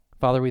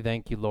Father, we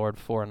thank you, Lord,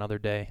 for another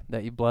day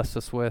that you blessed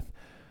us with.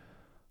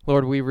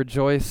 Lord, we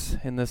rejoice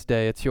in this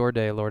day. It's your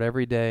day, Lord.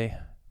 Every day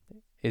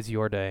is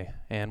your day.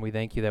 And we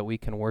thank you that we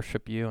can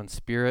worship you in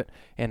spirit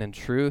and in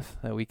truth,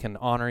 that we can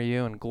honor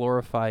you and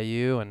glorify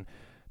you, and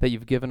that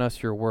you've given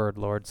us your word,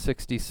 Lord.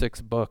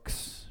 66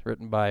 books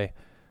written by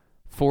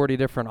 40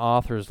 different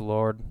authors,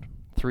 Lord.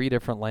 3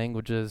 different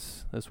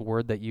languages, this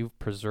word that you've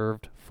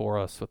preserved for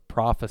us with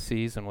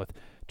prophecies and with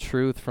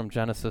truth from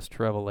Genesis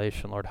to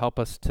Revelation. Lord, help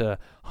us to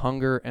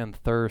hunger and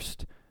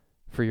thirst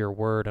for your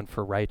word and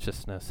for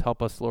righteousness.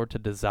 Help us, Lord, to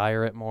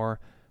desire it more,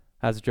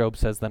 as Job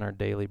says, than our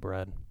daily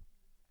bread.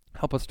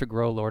 Help us to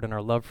grow, Lord, in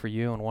our love for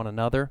you and one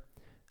another.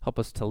 Help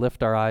us to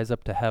lift our eyes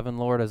up to heaven,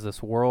 Lord, as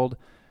this world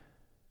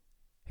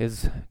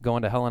is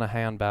going to hell in a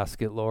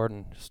handbasket, Lord,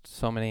 and just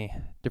so many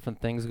different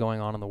things going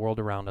on in the world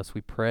around us.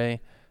 We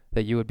pray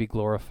that you would be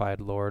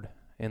glorified, Lord,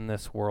 in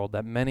this world,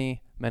 that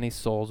many, many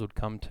souls would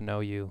come to know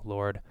you,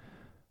 Lord,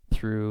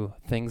 through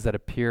things that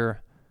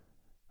appear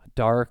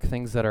dark,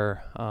 things that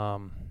are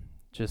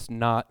just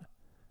not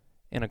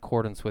in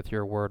accordance with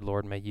your word,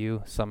 Lord. May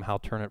you somehow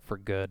turn it for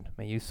good.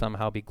 May you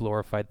somehow be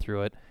glorified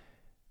through it,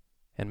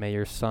 and may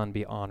your Son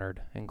be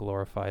honored and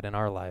glorified in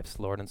our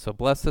lives, Lord. And so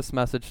bless this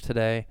message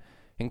today.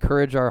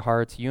 Encourage our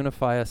hearts.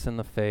 Unify us in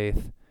the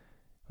faith.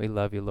 We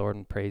love you, Lord,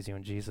 and praise you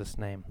in Jesus'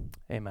 name.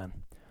 Amen.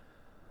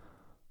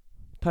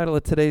 Title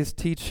of today's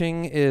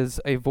teaching is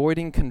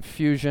Avoiding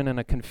Confusion in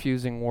a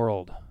Confusing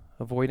World.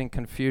 Avoiding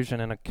confusion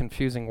in a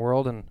confusing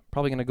world, and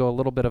probably going to go a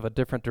little bit of a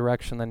different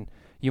direction than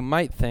you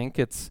might think.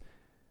 The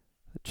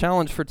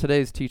challenge for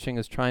today's teaching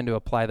is trying to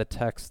apply the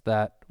text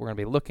that we're going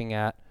to be looking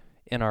at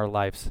in our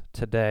lives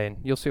today. And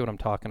you'll see what I'm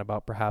talking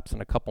about perhaps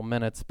in a couple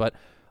minutes, but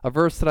a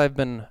verse that I've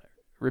been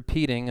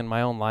repeating in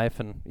my own life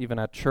and even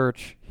at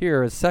church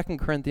here is 2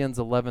 Corinthians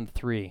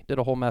 11:3. Did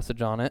a whole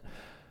message on it.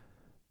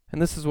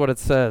 And this is what it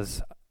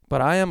says: "But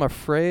I am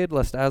afraid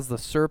lest as the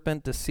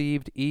serpent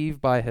deceived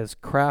Eve by his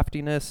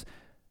craftiness,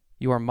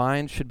 your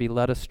mind should be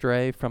led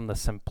astray from the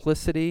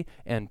simplicity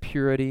and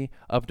purity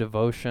of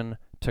devotion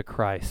to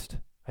Christ."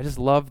 I just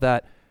love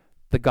that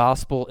the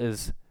gospel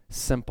is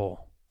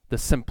simple. The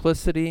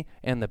simplicity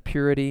and the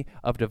purity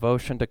of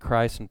devotion to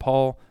Christ. And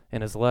Paul,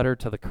 in his letter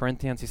to the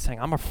Corinthians, he's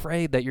saying, I'm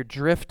afraid that you're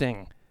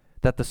drifting,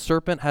 that the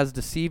serpent has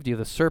deceived you.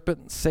 The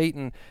serpent,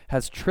 Satan,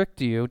 has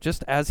tricked you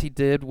just as he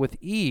did with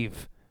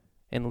Eve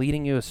in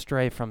leading you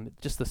astray from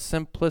just the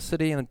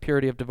simplicity and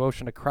purity of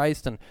devotion to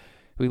Christ. And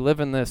we live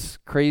in this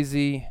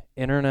crazy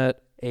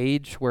internet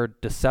age where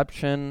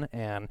deception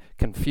and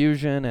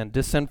confusion and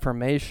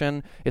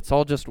disinformation, it's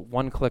all just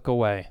one click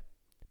away.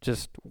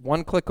 Just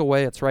one click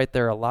away, it's right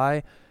there. A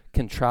lie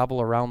can travel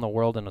around the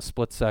world in a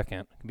split second.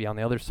 It can be on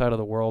the other side of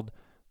the world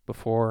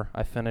before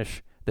I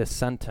finish this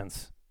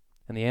sentence.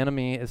 And the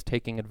enemy is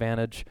taking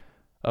advantage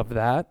of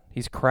that.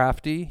 He's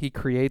crafty. He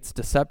creates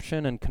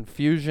deception and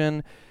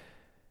confusion.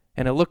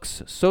 And it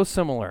looks so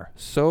similar,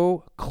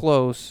 so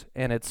close,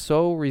 and it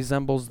so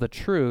resembles the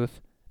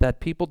truth that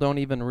people don't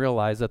even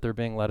realize that they're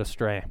being led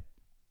astray.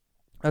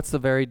 That's the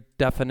very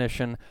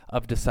definition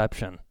of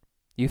deception.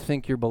 You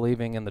think you're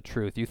believing in the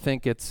truth. You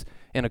think it's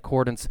in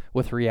accordance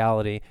with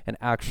reality, and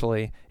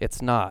actually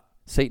it's not.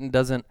 Satan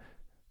doesn't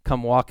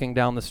come walking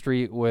down the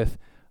street with,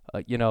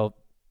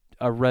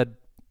 a red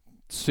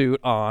suit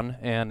on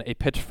and a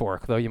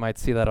pitchfork, though you might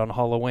see that on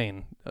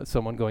Halloween,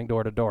 someone going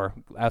door to door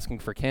asking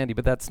for candy,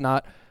 but that's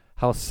not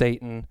how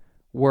Satan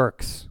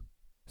works.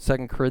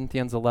 2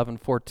 Corinthians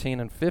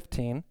 11:14 and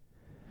 15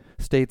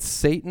 states,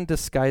 Satan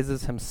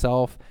disguises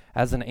himself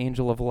as an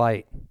angel of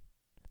light.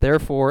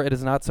 Therefore, it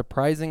is not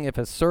surprising if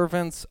his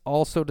servants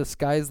also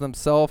disguise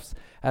themselves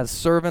as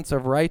servants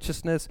of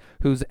righteousness,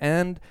 whose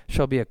end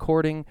shall be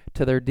according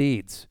to their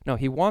deeds. No,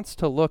 he wants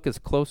to look as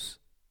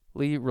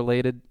closely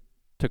related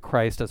to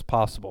Christ as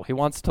possible. He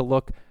wants to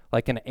look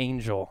like an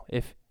angel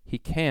if he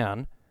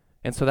can.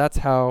 And so that's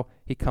how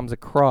he comes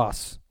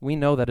across. We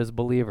know that as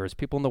believers.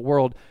 People in the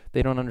world,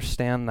 they don't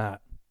understand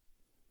that.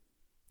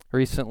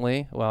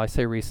 Recently, it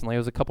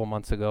was a couple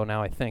months ago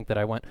now, I think, that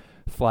I went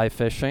fly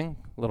fishing.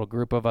 A little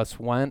group of us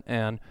went,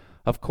 and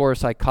of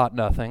course I caught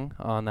nothing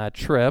on that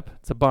trip.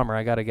 It's a bummer.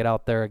 I got to get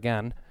out there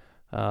again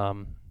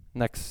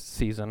next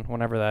season,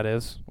 whenever that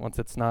is, once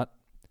it's not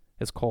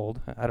as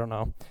cold. I don't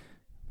know.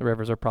 The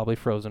rivers are probably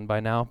frozen by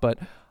now. But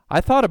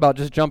I thought about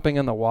just jumping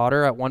in the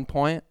water at one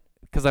point,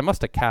 because I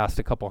must have cast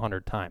a couple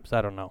hundred times.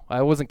 I don't know.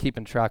 I wasn't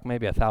keeping track,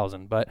 maybe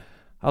 1,000, but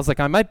I was like,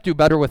 I might do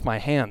better with my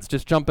hands,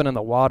 just jumping in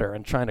the water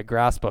and trying to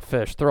grasp a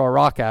fish, throw a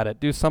rock at it,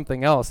 do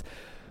something else.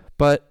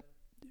 But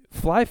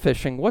fly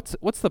fishing, what's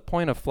the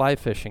point of fly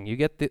fishing? You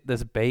get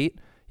this bait,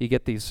 you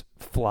get these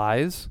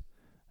flies,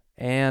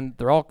 and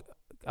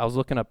I was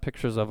looking up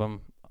pictures of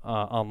them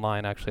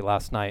online actually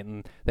last night,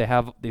 and they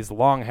have these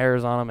long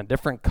hairs on them and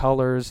different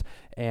colors,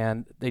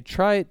 and they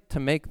try to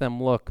make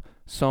them look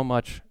so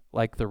much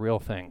like the real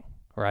thing,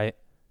 right?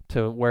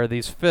 To where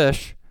these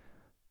fish,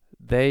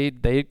 they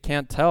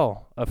can't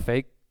tell a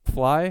fake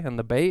fly and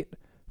the bait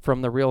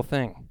from the real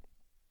thing.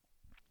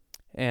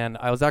 And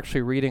I was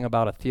actually reading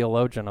about a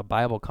theologian, a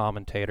Bible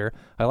commentator.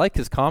 I liked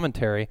his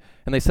commentary.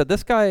 And they said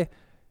this guy,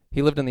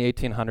 he lived in the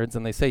 1800s,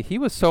 and they say he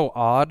was so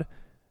odd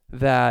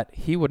that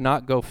he would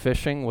not go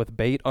fishing with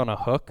bait on a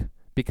hook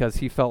because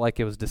he felt like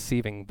it was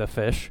deceiving the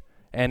fish.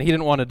 And he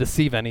didn't want to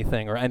deceive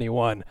anything or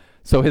anyone.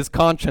 So his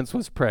conscience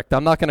was pricked.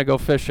 I'm not going to go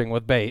fishing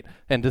with bait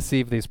and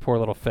deceive these poor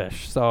little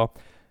fish. So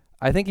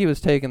I think he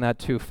was taking that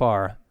too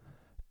far.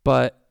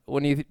 But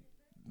when you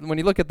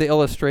look at the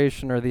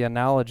illustration or the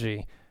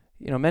analogy,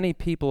 many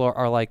people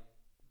are like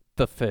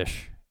the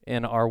fish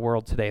in our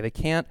world today. They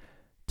can't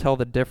tell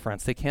the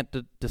difference. They can't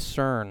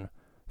discern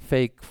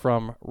fake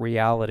from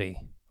reality,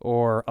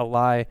 or a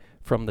lie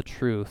from the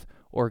truth,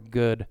 or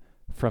good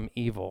from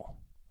evil.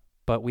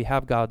 But we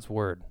have God's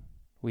word.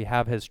 We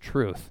have his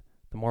truth.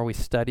 The more we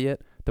study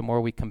it, the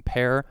more we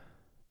compare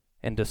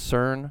and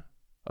discern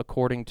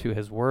according to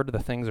his word the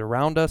things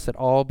around us, it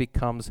all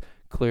becomes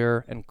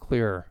clearer and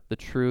clearer. The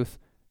truth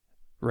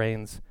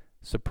reigns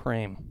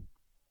supreme.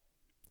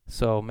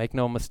 So make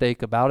no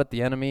mistake about it,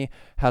 the enemy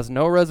has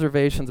no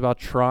reservations about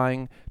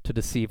trying to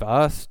deceive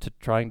us,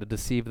 trying to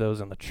deceive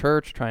those in the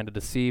church, trying to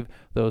deceive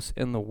those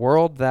in the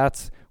world.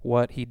 That's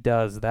what he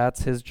does.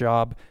 That's his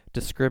job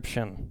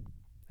description.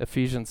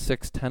 Ephesians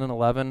 6:10 and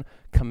 11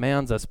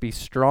 commands us, be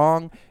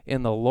strong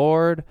in the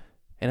Lord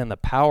and in the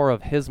power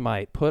of his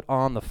might. Put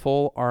on the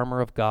full armor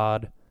of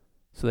God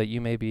so that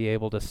you may be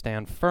able to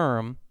stand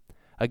firm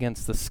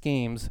against the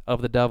schemes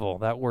of the devil.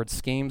 That word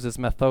schemes is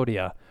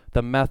methodia,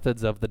 the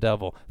methods of the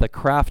devil, the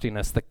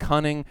craftiness, the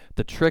cunning,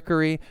 the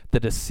trickery, the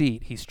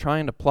deceit. He's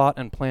trying to plot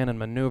and plan and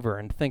maneuver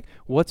and think,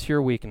 what's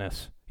your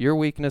weakness? Your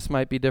weakness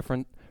might be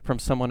different from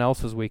someone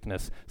else's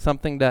weakness.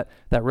 Something that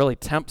really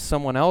tempts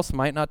someone else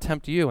might not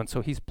tempt you. And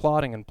so he's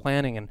plotting and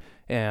planning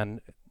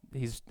and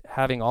he's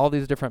having all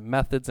these different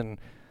methods and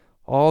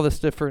all this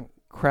different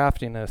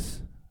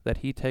craftiness that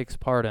he takes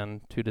part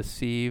in to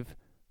deceive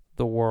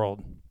the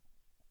world.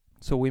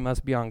 So we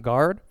must be on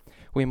guard.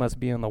 We must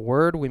be in the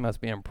word. We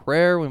must be in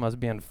prayer. We must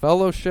be in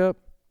fellowship.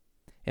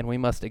 And we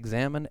must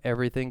examine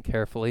everything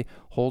carefully.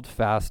 Hold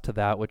fast to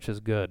that which is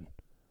good.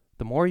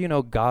 The more you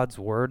know God's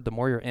word, the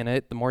more you're in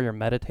it, the more you're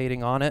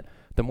meditating on it,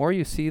 the more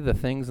you see the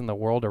things in the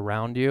world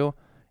around you,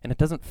 and it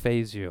doesn't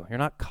faze you. You're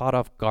not caught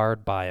off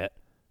guard by it.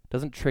 It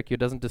doesn't trick you. It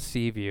doesn't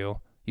deceive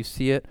you. You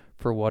see it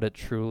for what it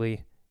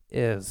truly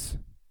is.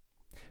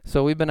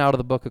 So we've been out of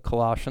the book of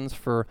Colossians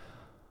for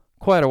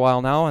quite a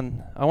while now,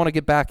 and I want to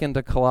get back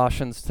into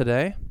Colossians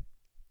today.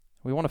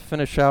 We want to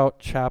finish out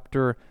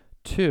chapter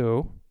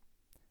 2,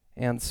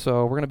 and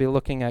so we're going to be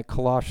looking at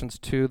Colossians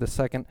 2, the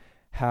second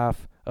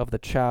half of the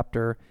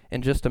chapter,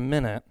 in just a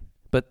minute.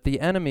 But the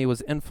enemy was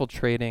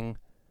infiltrating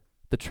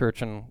the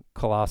church in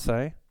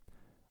Colossae,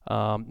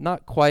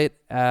 not quite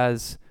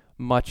as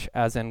much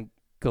as in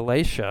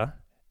Galatia.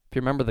 If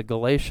you remember the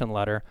Galatian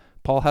letter,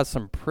 Paul has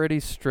some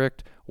pretty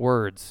strict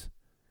words.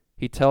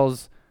 He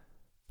tells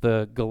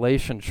the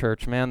Galatian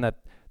church, man, that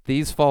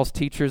these false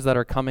teachers that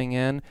are coming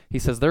in, he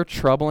says, they're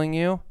troubling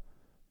you.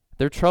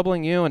 They're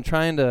troubling you and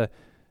trying to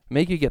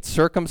make you get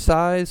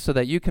circumcised so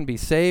that you can be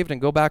saved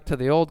and go back to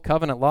the old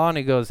covenant law. And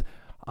he goes,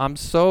 I'm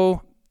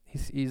summarizing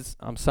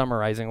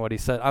what he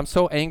said. I'm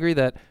so angry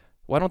that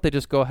why don't they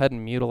just go ahead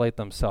and mutilate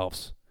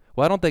themselves?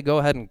 Why don't they go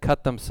ahead and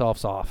cut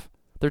themselves off?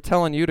 They're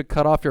telling you to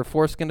cut off your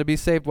foreskin to be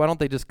saved. Why don't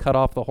they just cut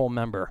off the whole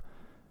member?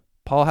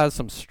 Paul has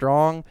some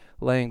strong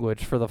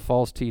language for the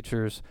false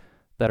teachers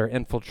that are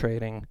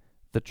infiltrating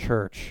the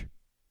church.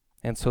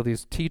 And so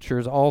these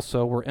teachers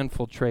also were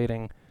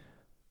infiltrating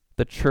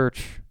the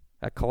church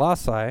at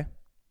Colossae,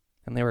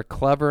 and they were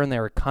clever and they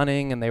were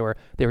cunning and they were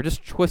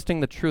just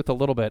twisting the truth a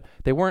little bit.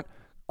 They weren't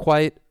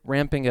quite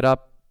ramping it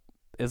up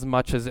as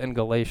much as in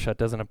Galatia. It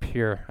doesn't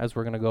appear, as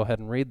we're going to go ahead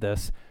and read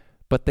this.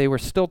 But they were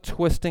still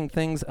twisting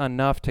things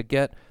enough to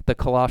get the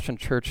Colossian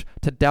church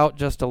to doubt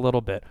just a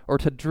little bit, or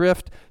to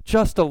drift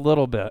just a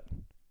little bit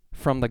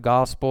from the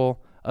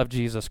gospel of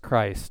Jesus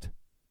Christ,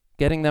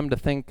 getting them to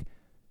think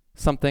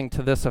something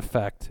to this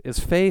effect: is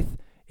faith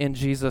in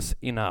Jesus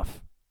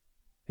enough?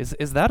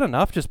 Is that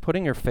enough, just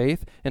putting your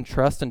faith and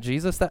trust in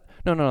Jesus?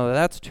 No,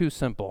 that's too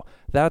simple.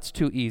 That's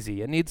too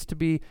easy. It needs to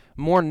be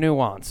more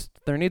nuanced.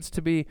 There needs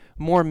to be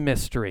more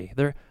mystery.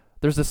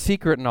 There's a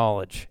secret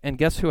knowledge. And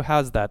guess who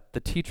has that?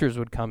 The teachers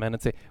would come in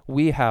and say,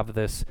 we have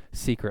this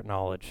secret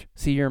knowledge.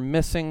 See, you're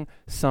missing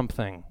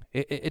something.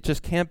 It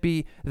just can't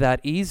be that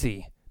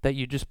easy that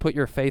you just put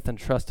your faith and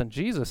trust in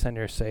Jesus and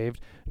you're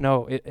saved.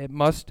 No, it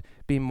must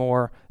be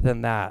more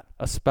than that,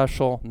 a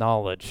special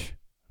knowledge.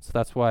 So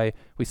that's why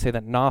we say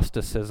that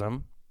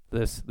Gnosticism,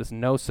 this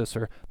gnosis,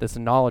 or this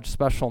knowledge,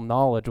 special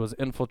knowledge, was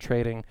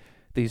infiltrating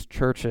these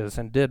churches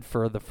and did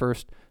for the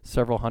first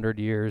several hundred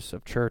years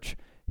of church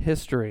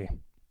history.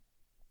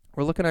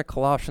 We're looking at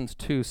Colossians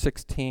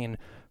 2:16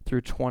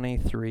 through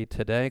 23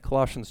 today.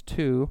 Colossians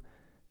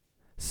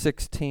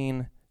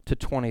 2:16 to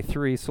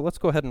 23. So let's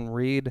go ahead and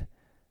read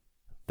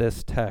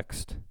this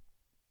text.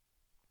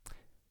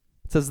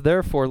 It says,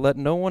 therefore, let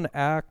no one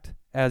act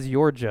as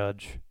your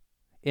judge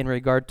in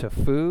regard to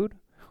food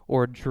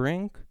or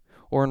drink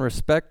or in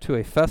respect to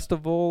a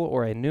festival,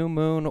 or a new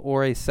moon,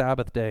 or a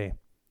Sabbath day,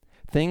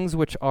 things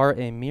which are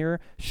a mere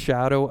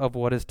shadow of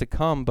what is to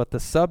come, but the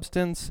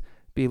substance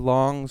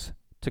belongs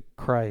to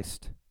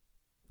Christ.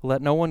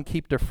 Let no one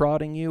keep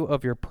defrauding you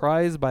of your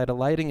prize by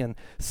delighting in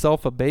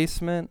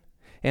self-abasement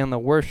and the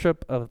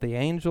worship of the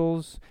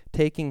angels,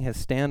 taking his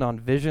stand on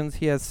visions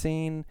he has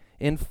seen,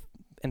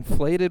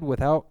 inflated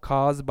without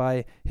cause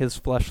by his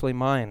fleshly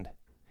mind,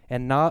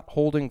 and not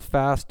holding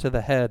fast to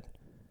the head,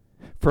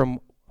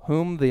 from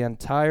whom the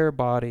entire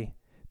body,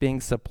 being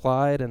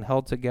supplied and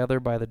held together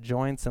by the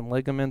joints and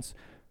ligaments,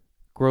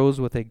 grows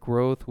with a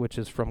growth which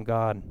is from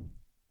God.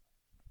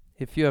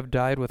 If you have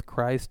died with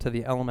Christ to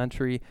the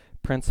elementary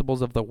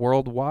principles of the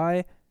world,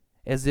 why,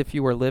 as if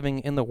you were living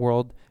in the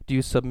world, do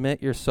you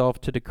submit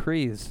yourself to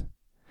decrees,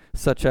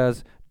 such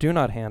as do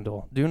not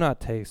handle, do not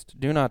taste,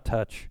 do not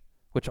touch,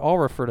 which all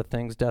refer to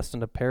things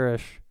destined to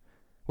perish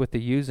with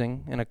the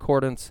using, in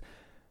accordance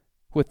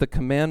with the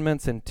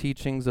commandments and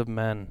teachings of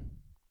men?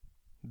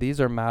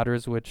 These are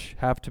matters which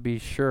have, to be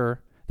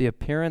sure, the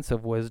appearance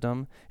of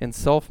wisdom, in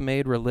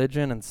self-made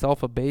religion and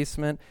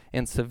self-abasement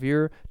and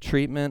severe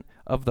treatment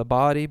of the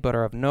body, but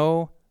are of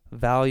no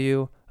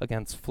value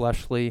against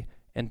fleshly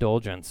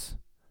indulgence.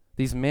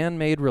 These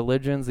man-made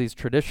religions, these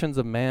traditions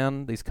of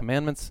man, these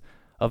commandments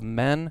of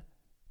men,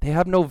 they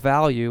have no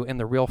value in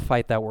the real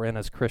fight that we're in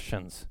as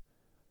Christians.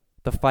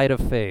 The fight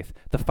of faith,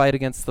 the fight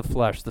against the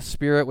flesh, the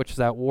spirit which is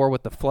at war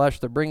with the flesh.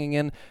 They're bringing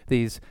in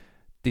these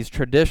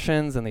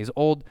traditions and these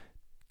old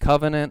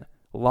covenant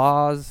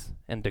laws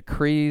and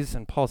decrees,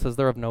 and Paul says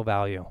they're of no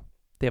value.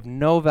 They have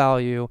no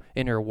value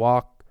in your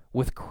walk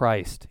with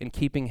Christ, in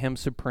keeping him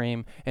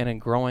supreme and in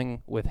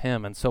growing with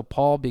him. And so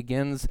Paul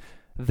begins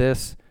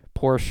this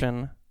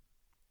portion,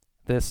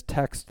 this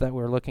text that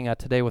we're looking at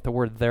today, with the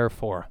word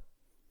therefore.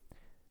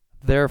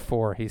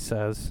 Therefore, he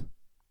says,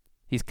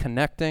 he's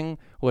connecting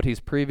what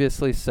he's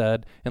previously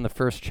said in the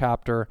first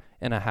chapter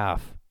and a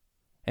half.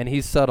 And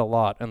he's said a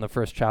lot in the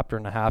first chapter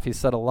and a half. He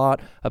said a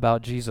lot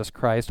about Jesus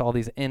Christ, all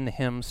these in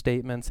him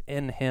statements.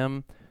 In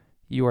him,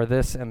 you are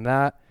this and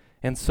that.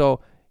 And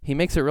so he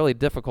makes it really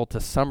difficult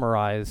to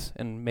summarize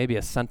in maybe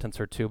a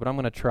sentence or two, but I'm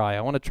going to try.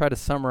 I want to try to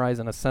summarize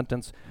in a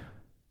sentence,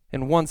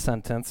 in one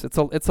sentence.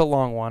 It's a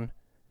long one.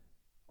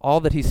 All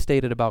that he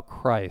stated about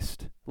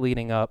Christ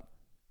leading up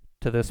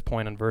to this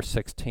point in verse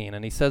 16.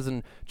 And he says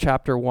in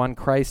chapter 1,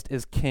 Christ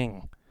is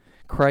King.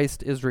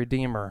 Christ is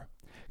Redeemer.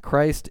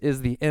 Christ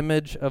is the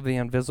image of the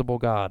invisible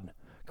God.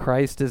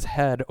 Christ is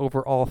head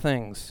over all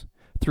things.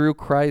 Through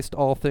Christ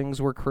all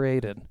things were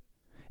created,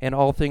 and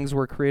all things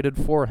were created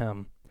for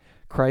him.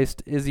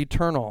 Christ is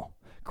eternal.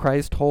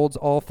 Christ holds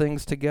all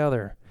things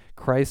together.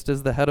 Christ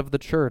is the head of the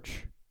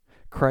church.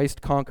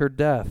 Christ conquered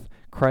death.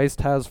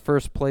 Christ has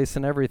first place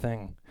in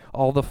everything.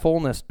 All the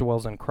fullness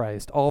dwells in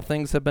Christ. All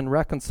things have been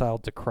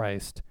reconciled to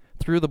Christ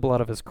through the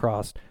blood of his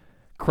cross.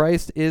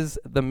 Christ is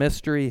the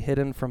mystery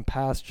hidden from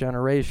past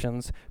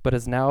generations, but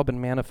has now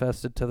been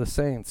manifested to the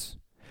saints.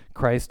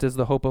 Christ is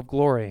the hope of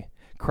glory.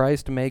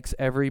 Christ makes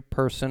every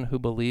person who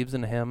believes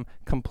in him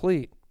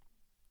complete.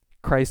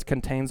 Christ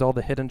contains all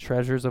the hidden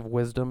treasures of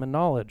wisdom and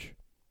knowledge.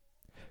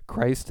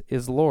 Christ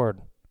is Lord.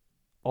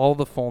 All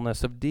the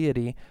fullness of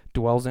deity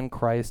dwells in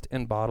Christ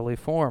in bodily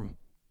form.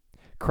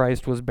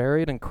 Christ was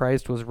buried, and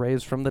Christ was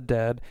raised from the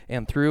dead,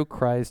 and through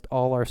Christ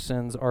all our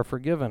sins are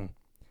forgiven.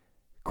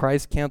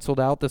 Christ canceled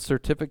out the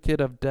certificate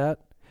of debt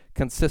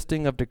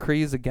consisting of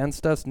decrees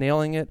against us,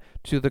 nailing it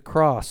to the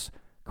cross.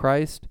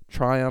 Christ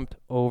triumphed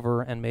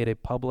over and made a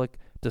public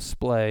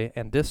display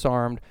and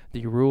disarmed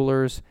the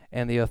rulers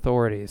and the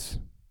authorities.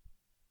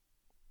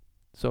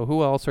 So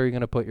who else are you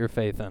going to put your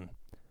faith in?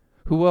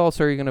 Who else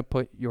are you going to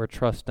put your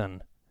trust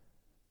in?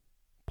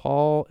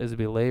 Paul is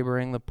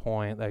belaboring the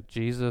point that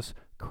Jesus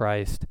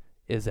Christ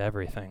is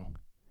everything.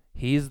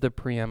 He's the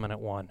preeminent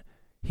one.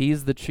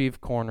 He's the chief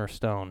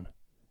cornerstone.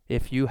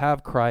 If you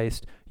have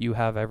Christ, you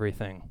have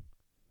everything.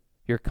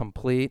 You're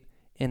complete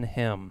in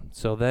him.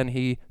 So then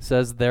he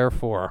says,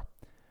 therefore,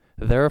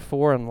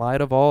 in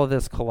light of all of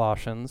this,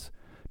 Colossians,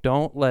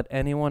 don't let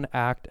anyone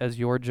act as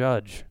your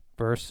judge.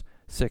 Verse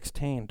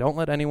 16. Don't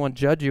let anyone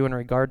judge you in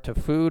regard to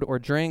food or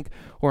drink,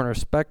 or in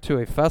respect to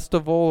a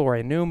festival or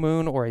a new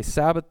moon or a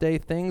Sabbath day,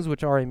 things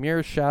which are a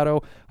mere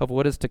shadow of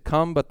what is to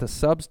come, but the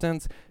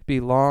substance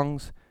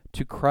belongs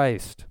to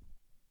Christ.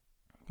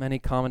 Many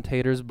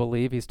commentators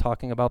believe he's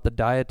talking about the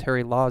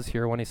dietary laws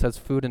here when he says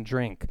food and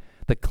drink,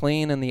 the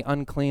clean and the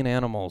unclean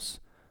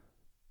animals,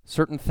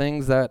 certain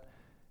things that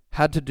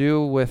had to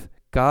do with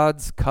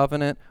God's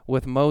covenant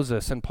with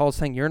Moses. And Paul's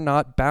saying you're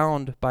not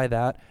bound by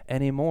that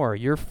anymore.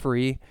 You're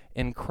free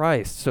in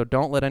Christ. So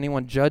don't let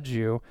anyone judge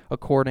you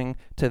according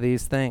to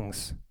these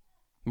things.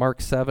 Mark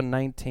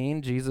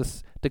 7:19,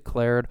 Jesus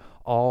declared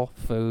all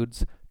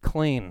foods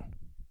clean.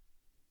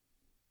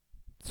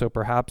 So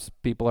perhaps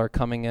people are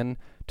coming in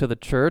to the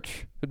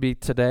church. It would be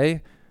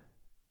today,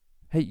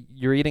 hey,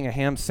 you're eating a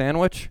ham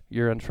sandwich?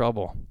 You're in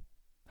trouble.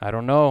 I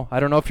don't know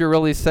if you're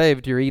really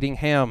saved. You're eating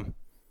ham.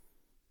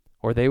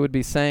 Or they would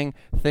be saying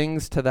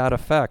things to that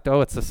effect.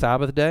 Oh, it's the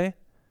Sabbath day?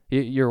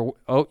 You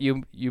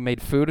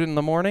made food in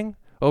the morning?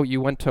 Oh,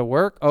 you went to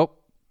work? Oh,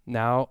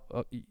 now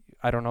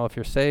I don't know if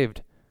you're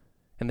saved.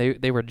 And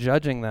they were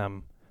judging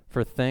them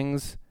for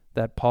things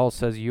that Paul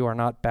says you are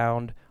not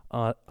bound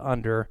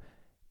under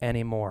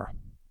anymore.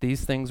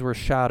 These things were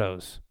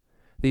shadows.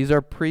 These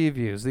are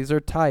previews. These are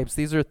types.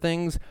 These are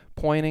things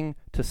pointing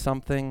to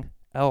something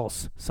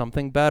else,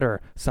 something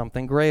better,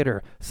 something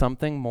greater,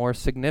 something more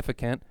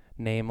significant,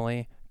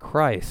 namely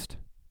Christ.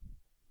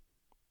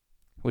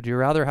 Would you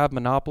rather have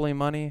monopoly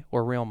money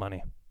or real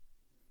money?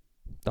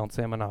 Don't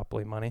say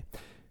monopoly money.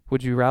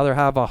 Would you rather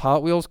have a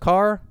Hot Wheels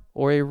car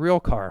or a real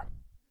car?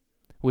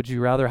 Would you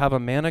rather have a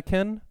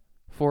mannequin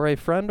for a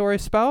friend or a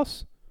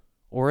spouse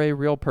or a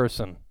real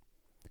person?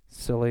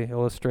 Silly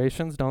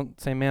illustrations.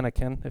 Don't say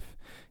mannequin if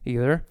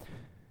either.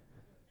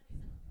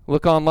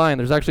 Look online.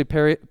 There's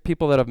actually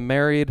people that have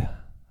married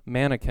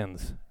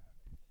mannequins.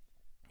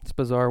 It's a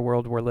bizarre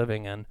world we're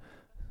living in.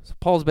 So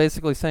Paul's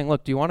basically saying,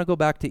 look, do you want to go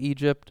back to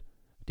Egypt?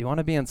 Do you want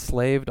to be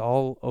enslaved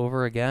all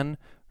over again?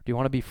 Or do you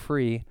want to be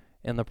free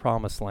in the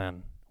promised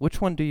land? Which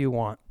one do you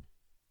want?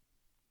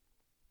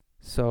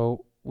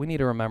 So we need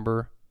to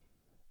remember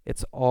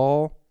it's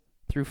all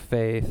through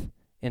faith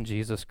in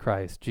Jesus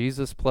Christ.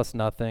 Jesus plus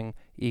nothing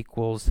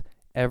equals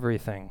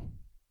everything.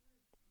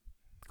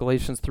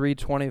 Galatians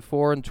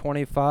 3:24 and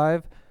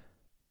 25,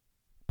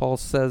 Paul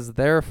says,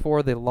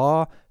 therefore the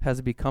law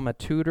has become a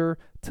tutor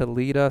to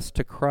lead us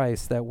to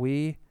Christ, that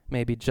we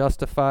may be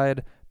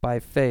justified by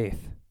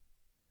faith.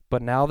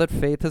 But now that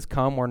faith has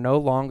come, we're no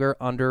longer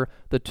under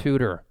the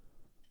tutor.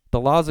 The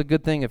law is a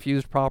good thing if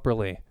used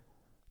properly.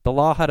 The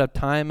law had a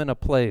time and a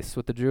place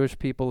with the Jewish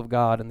people of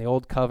God in the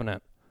Old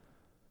Covenant.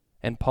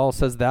 And Paul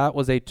says that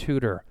was a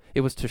tutor.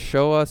 It was to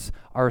show us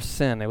our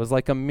sin. It was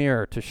like a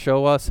mirror to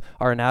show us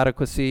our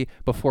inadequacy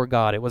before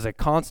God. It was a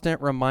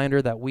constant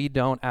reminder that we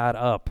don't add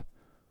up,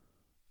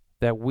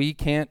 that we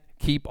can't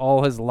keep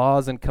all his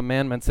laws and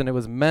commandments. And it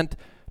was meant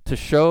to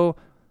show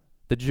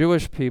the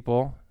Jewish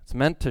people, it's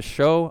meant to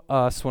show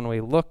us when we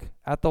look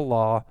at the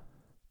law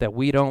that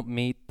we don't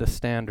meet the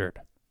standard.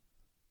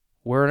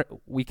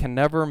 We can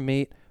never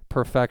meet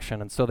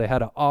perfection. And so they had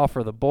to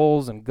offer the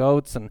bulls and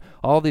goats and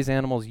all these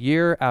animals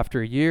year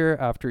after year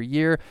after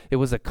year. It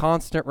was a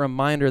constant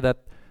reminder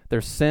that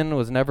their sin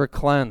was never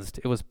cleansed.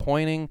 It was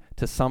pointing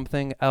to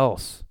something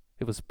else.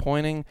 It was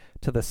pointing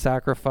to the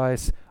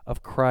sacrifice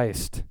of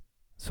Christ.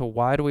 So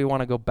why do we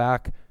want to go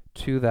back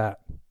to that?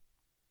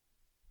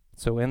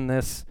 So in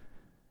this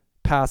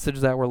passage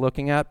that we're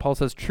looking at, Paul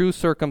says true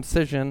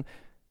circumcision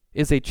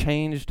is a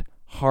changed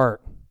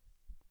heart.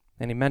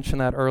 And he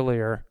mentioned that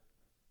earlier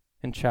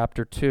in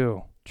chapter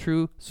 2.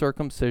 True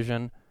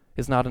circumcision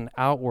is not an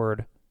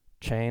outward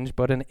change,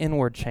 but an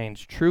inward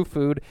change. True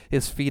food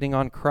is feeding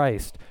on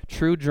Christ.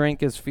 True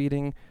drink is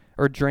feeding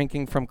or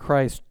drinking from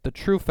Christ. The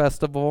true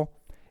festival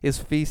is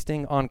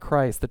feasting on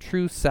Christ. The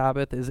true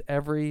Sabbath is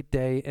every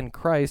day in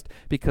Christ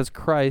because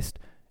Christ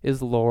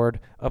is Lord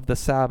of the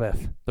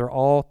Sabbath. They're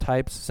all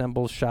types,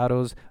 symbols,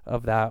 shadows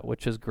of that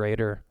which is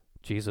greater,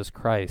 Jesus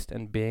Christ,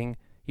 and being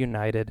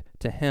united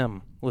to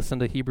him. Listen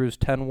to Hebrews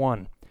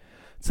 10:1.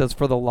 It says,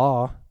 for the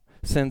law,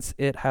 since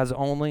it has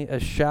only a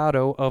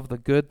shadow of the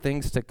good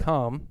things to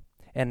come,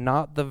 and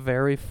not the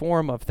very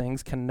form of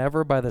things, can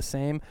never by the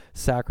same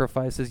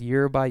sacrifices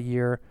year by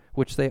year,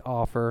 which they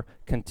offer,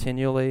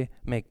 continually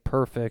make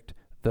perfect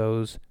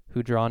those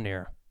who draw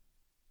near.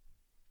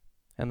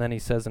 And then he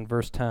says in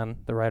verse 10,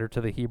 the writer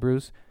to the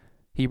Hebrews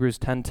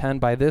 10:10,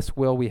 by this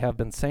will we have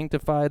been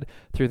sanctified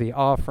through the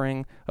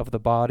offering of the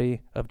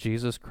body of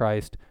Jesus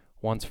Christ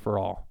once for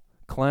all.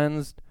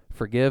 Cleansed,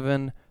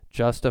 forgiven,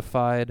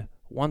 justified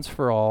once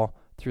for all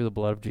through the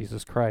blood of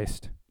Jesus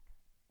Christ.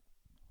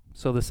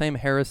 So the same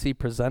heresy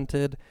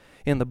presented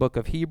in the book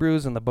of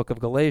Hebrews and the book of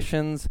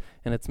Galatians,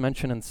 and it's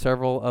mentioned in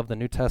several of the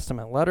New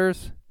Testament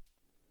letters,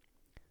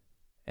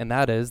 and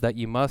that is that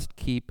you must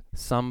keep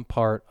some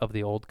part of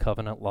the old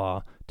covenant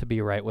law to be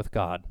right with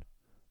God.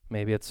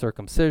 Maybe it's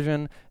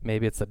circumcision,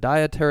 maybe it's the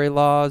dietary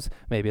laws,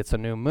 maybe it's a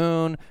new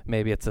moon,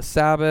 maybe it's a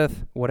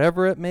Sabbath,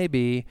 whatever it may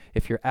be.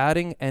 If you're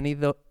adding any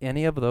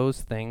of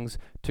those things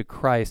to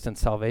Christ and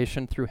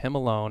salvation through him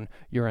alone,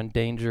 you're in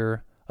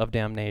danger of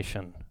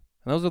damnation.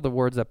 And those are the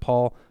words that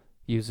Paul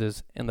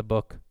uses in the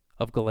book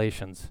of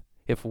Galatians.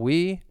 If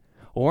we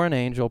or an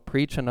angel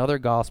preach another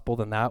gospel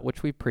than that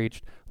which we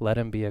preached, let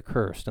him be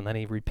accursed. And then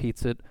he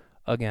repeats it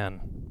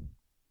again.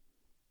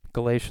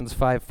 Galatians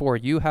 5:4,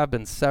 you have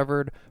been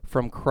severed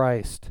from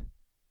Christ.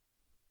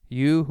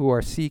 You who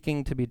are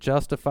seeking to be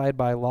justified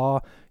by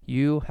law,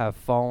 you have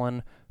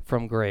fallen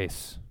from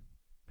grace.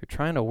 If you're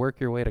trying to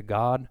work your way to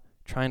God,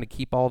 trying to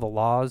keep all the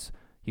laws,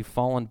 you've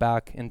fallen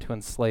back into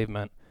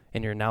enslavement,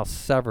 and you're now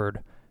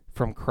severed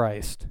from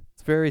Christ.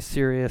 It's very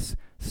serious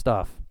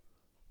stuff.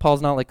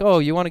 Paul's not like, oh,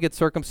 you want to get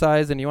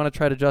circumcised and you want to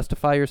try to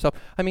justify yourself.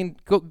 I mean,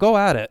 go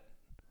at it.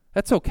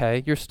 That's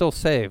okay. You're still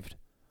saved.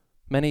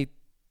 Many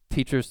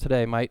teachers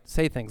today might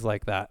say things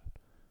like that.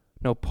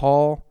 No,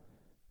 Paul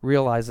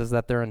realizes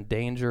that they're in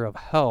danger of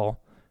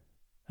hell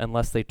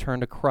unless they turn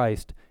to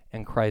Christ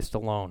and Christ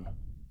alone.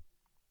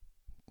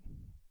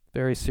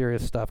 Very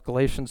serious stuff.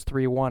 Galatians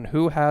 3:1.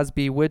 Who has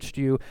bewitched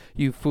you,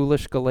 you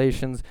foolish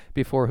Galatians,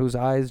 before whose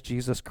eyes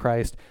Jesus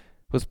Christ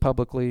was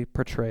publicly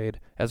portrayed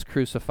as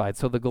crucified?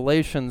 So the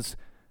Galatians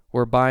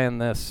were buying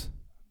this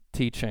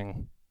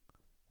teaching.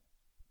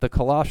 The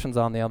Colossians,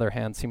 on the other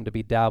hand, seem to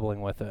be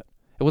dabbling with it.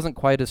 It wasn't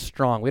quite as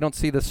strong. We don't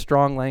see this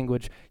strong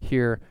language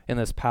here in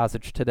this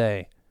passage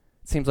today.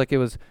 It seems like it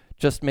was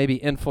just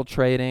maybe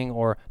infiltrating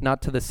or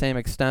not to the same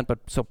extent, but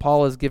so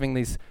Paul is giving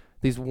these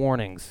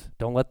warnings.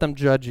 Don't let them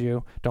judge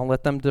you. Don't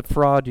let them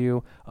defraud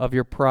you of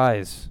your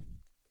prize.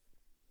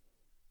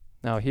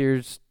 Now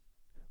here's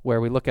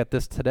where we look at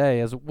this today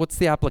is what's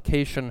the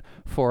application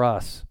for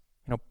us?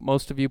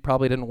 Most of you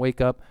probably didn't wake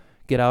up,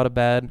 get out of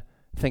bed,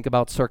 think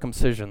about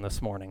circumcision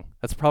this morning.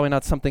 That's probably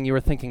not something you were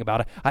thinking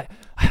about.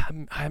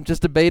 I'm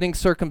just debating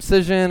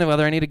circumcision and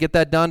whether I need to get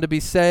that done to be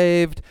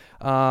saved.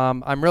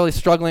 I'm really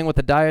struggling with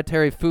the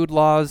dietary food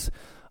laws.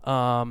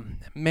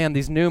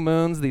 These new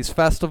moons, these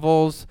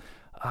festivals,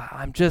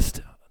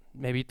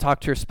 maybe talk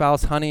to your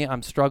spouse, honey,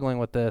 I'm struggling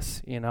with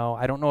this.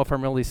 I don't know if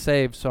I'm really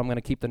saved, so I'm going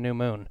to keep the new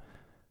moon.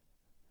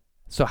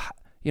 So,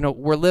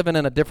 we're living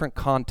in a different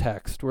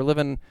context. We're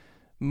living,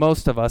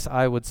 most of us,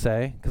 I would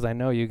say, because I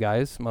know you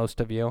guys, most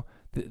of you,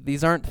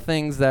 these aren't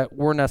things that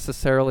we're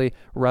necessarily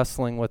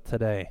wrestling with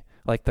today,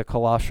 like the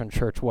Colossian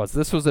church was.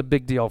 This was a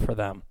big deal for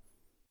them.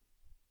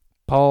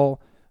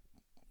 Paul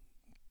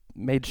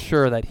made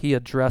sure that he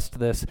addressed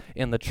this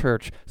in the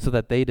church so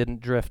that they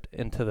didn't drift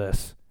into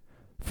this.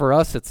 For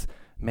us, it's,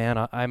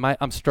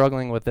 I'm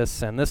struggling with this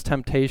sin. This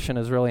temptation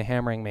is really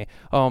hammering me.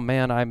 Oh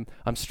man,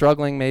 I'm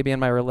struggling maybe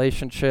in my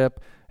relationship,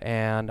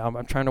 and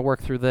I'm trying to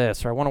work through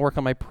this, or I want to work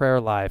on my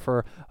prayer life,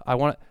 or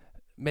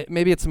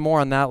maybe it's more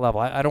on that level.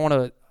 I don't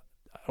want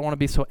to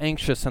be so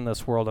anxious in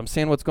this world. I'm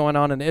seeing what's going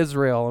on in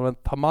Israel and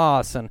with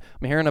Hamas, and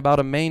I'm hearing about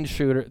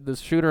this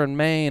shooter in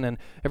Maine, and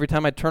every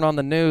time I turn on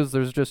the news,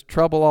 there's just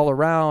trouble all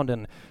around,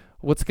 and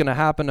what's going to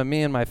happen to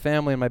me and my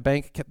family and my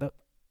bank account.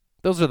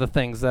 Those are the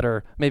things that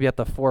are maybe at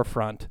the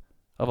forefront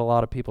of a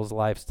lot of people's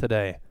lives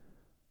today.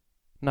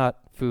 Not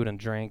food and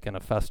drink and a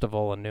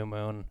festival, a new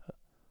moon,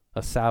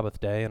 a Sabbath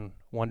day, and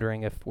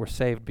wondering if we're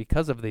saved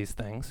because of these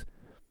things.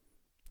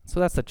 So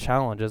that's the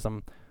challenge as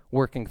I'm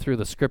working through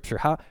the scripture.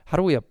 How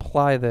do we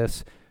apply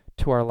this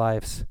to our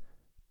lives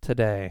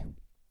today?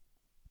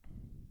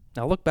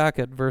 Now look back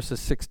at verses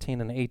 16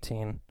 and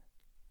 18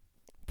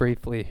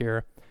 briefly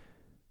here,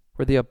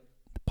 where the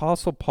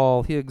Apostle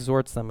Paul, he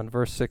exhorts them in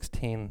verse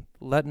 16,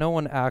 let no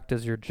one act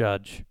as your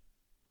judge.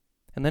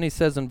 And then he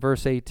says in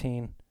verse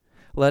 18,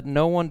 let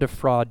no one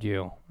defraud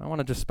you. I want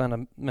to just spend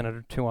a minute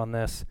or two on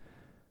this.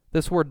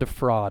 This word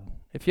defraud,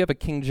 if you have a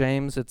King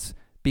James, it's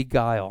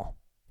beguile.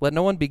 Let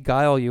no one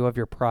beguile you of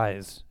your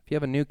prize. If you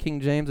have a New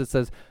King James, it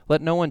says,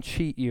 let no one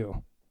cheat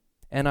you.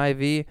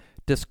 NIV,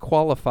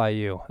 disqualify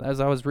you. As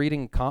I was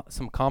reading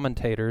some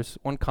commentators,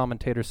 one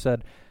commentator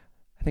said,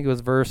 I think it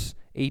was verse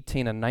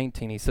 18 and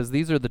 19, he says,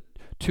 these are the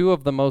two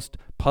of the most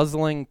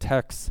puzzling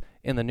texts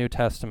in the New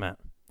Testament.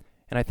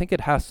 And I think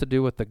it has to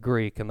do with the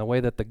Greek and the way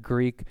that the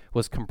Greek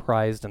was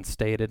comprised and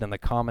stated, and the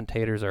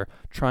commentators are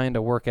trying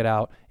to work it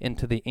out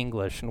into the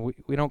English. And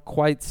we don't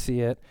quite see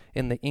it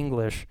in the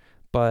English,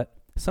 but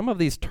some of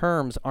these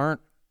terms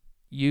aren't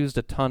used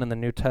a ton in the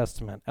New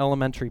Testament.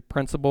 Elementary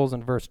principles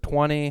in verse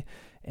 20,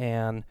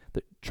 and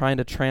trying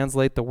to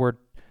translate the word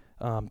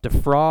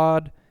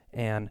defraud,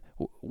 and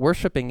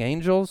worshiping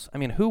angels. I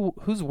mean,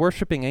 who's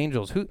worshiping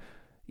angels?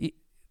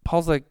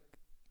 Paul's like,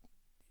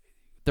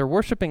 they're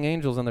worshiping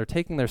angels and they're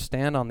taking their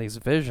stand on these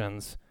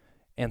visions,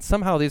 and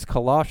somehow these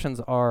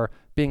Colossians are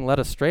being led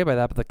astray by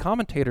that. But the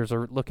commentators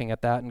are looking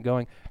at that and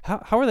going,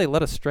 how are they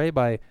led astray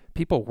by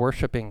people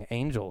worshiping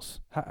angels?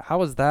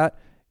 How is that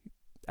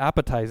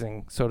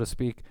appetizing, so to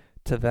speak,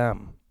 to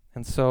them?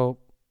 And so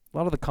a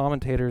lot of the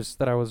commentators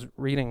that I was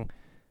reading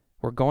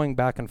were going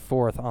back and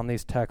forth on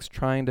these texts,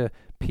 trying to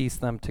piece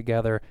them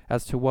together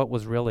as to what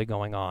was really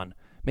going on.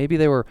 Maybe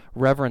they were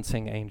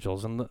reverencing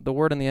angels, and the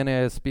word in the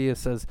NASB, it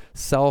says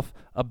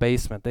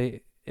self-abasement.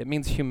 It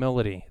means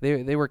humility.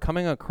 They were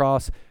coming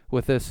across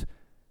with this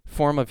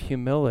form of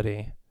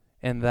humility,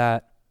 and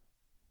that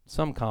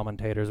some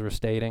commentators were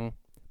stating,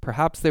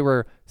 perhaps they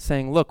were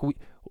saying, look,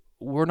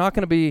 we're not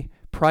going to be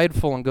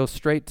prideful and go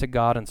straight to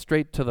God and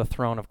straight to the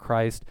throne of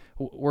Christ.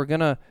 We're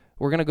gonna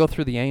go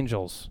through the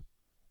angels.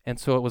 And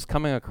so it was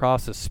coming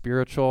across as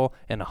spiritual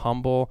and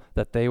humble,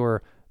 that they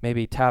were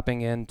maybe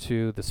tapping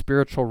into the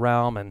spiritual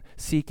realm and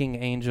seeking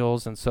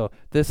angels. And so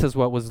this is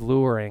what was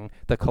luring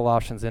the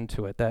Colossians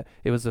into it, that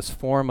it was this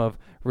form of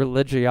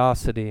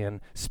religiosity and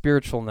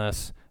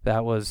spiritualness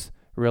that was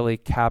really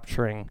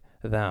capturing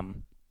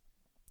them.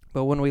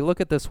 But when we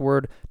look at this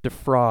word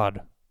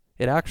defraud,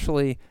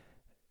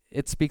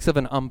 it speaks of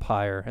an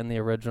umpire in the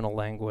original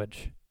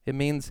language. It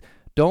means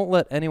don't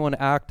let anyone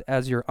act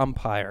as your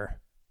umpire.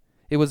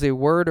 It was a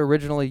word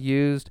originally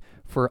used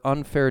for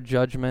unfair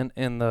judgment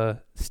in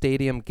the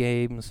stadium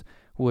games,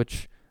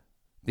 which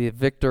the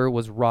victor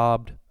was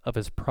robbed of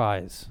his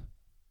prize.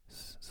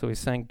 So he's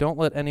saying, don't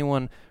let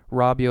anyone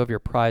rob you of your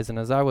prize. And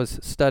as I was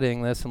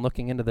studying this and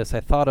looking into this, I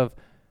thought of,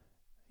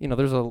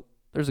 there's a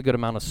there's a good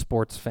amount of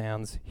sports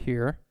fans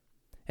here.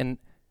 And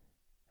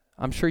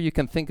I'm sure you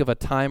can think of a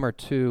time or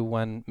two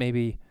when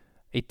maybe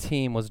a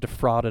team was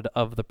defrauded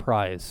of the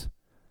prize,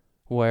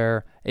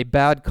 where a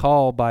bad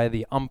call by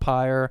the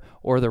umpire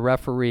or the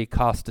referee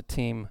cost a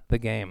team the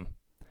game.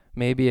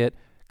 Maybe it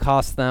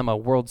cost them a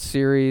World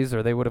Series,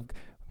 or they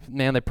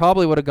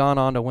probably would have gone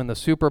on to win the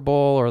Super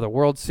Bowl or the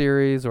World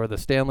Series or the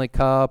Stanley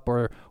Cup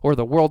or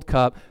the World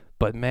Cup.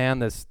 But man,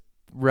 this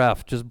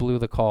ref just blew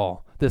the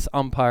call. This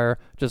umpire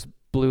just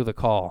blew the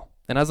call.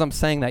 And as I'm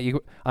saying that,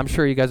 I'm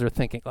sure you guys are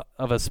thinking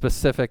of a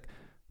specific,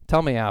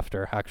 tell me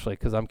after, actually,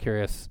 because I'm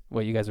curious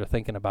what you guys are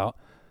thinking about.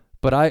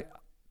 But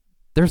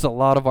there's a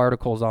lot of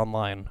articles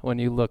online when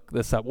you look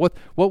this up. What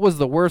was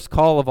the worst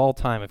call of all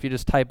time? If you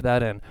just type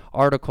that in,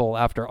 article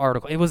after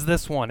article. It was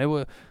this one. It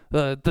was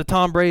the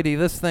Tom Brady,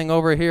 this thing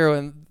over here,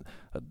 and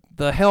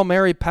the Hail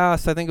Mary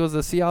pass, I think it was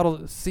the Seattle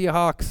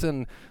Seahawks,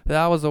 and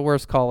that was the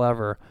worst call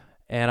ever.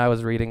 And I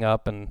was reading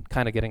up and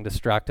kind of getting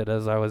distracted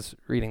as I was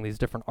reading these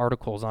different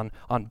articles on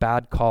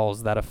bad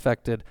calls that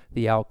affected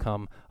the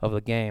outcome of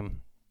the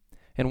game.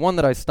 And one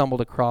that I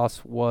stumbled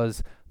across was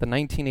the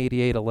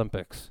 1988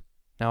 Olympics.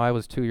 Now, I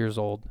was 2 years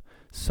old,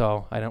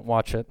 so I didn't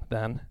watch it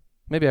then.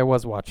 Maybe I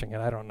was watching it,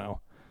 I don't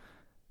know.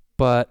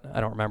 But I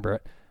don't remember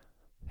it.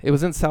 It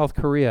was in South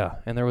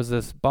Korea, and there was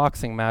this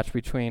boxing match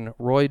between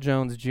Roy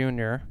Jones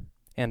Jr.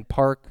 and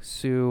Park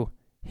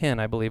Soo-hin,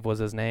 I believe was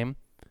his name.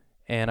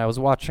 And I was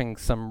watching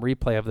some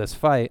replay of this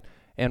fight,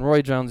 and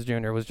Roy Jones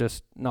Jr. was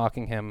just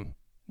knocking him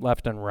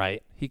left and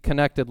right. He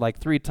connected like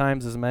 3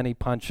 times as many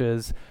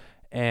punches,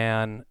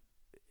 and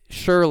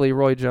surely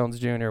Roy Jones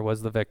Jr.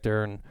 was the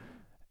victor, and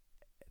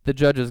the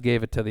judges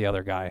gave it to the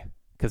other guy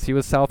because he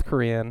was South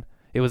Korean.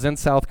 It was in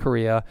South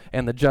Korea,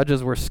 and the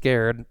judges were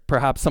scared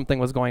perhaps something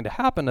was going to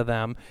happen to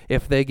them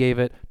if they gave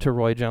it to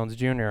Roy Jones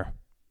Jr.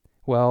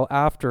 Well,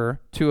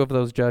 after 2 of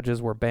those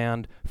judges were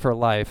banned for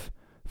life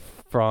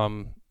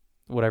from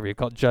whatever you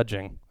call it,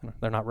 judging.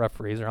 They're not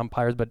referees or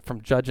umpires, but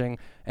from judging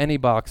any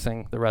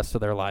boxing the rest of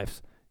their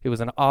lives. It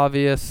was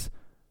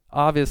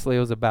obviously it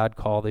was a bad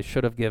call. They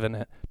should have given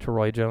it to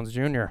Roy Jones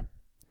Jr.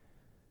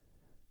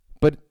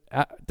 But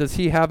does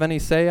he have any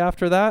say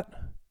after that?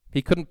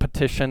 He couldn't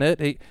petition it.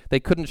 They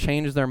couldn't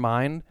change their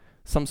mind.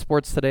 Some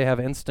sports today have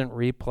instant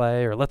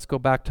replay, or let's go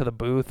back to the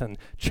booth and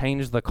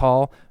change the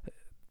call.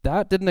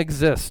 That didn't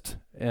exist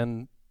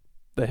in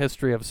the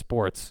history of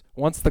sports.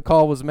 Once the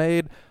call was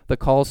made, the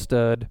call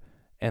stood,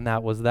 and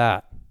that was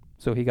that.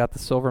 So he got the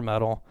silver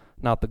medal,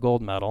 not the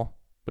gold medal.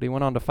 But he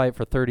went on to fight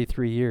for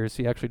 33 years.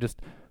 He actually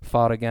just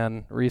fought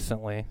again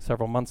recently,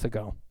 several months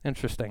ago.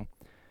 Interesting.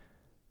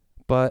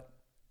 But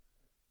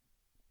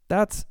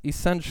that's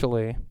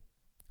essentially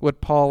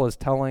what Paul is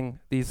telling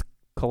these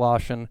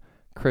Colossian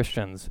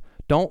Christians.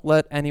 Don't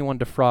let anyone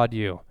defraud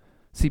you.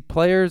 See,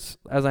 players,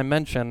 as I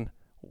mentioned,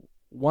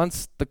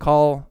 once the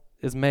call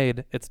is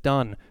made, it's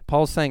done.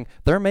 Paul's saying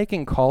they're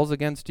making calls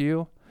against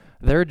you.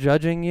 They're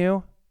judging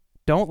you.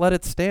 Don't let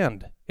it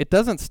stand. It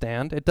doesn't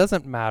stand. It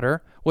doesn't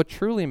matter. What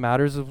truly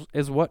matters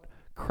is what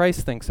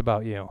Christ thinks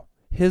about you.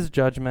 His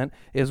judgment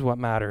is what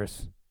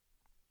matters.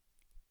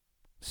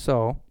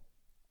 So,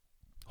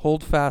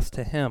 hold fast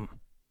to him.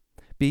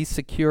 Be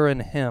secure in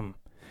him.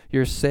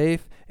 You're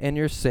safe and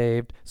you're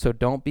saved, so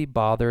don't be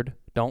bothered.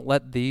 Don't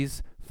let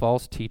these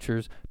false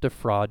teachers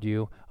defraud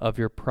you of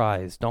your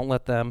prize. Don't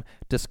let them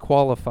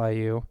disqualify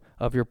you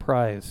of your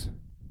prize.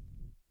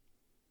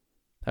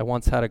 I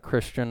once had a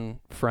Christian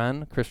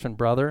friend, Christian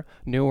brother,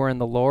 newer in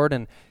the Lord,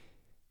 and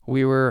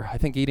we were,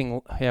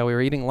 eating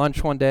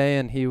lunch one day,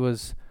 and he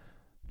was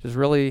just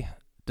really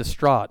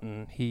distraught,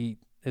 and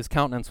his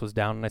countenance was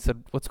down, and I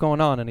said, "What's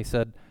going on?" And he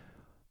said,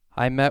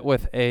 "I met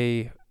with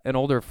an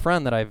older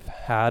friend that I've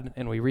had,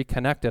 and we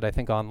reconnected, I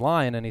think,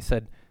 online," and he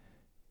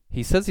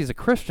says he's a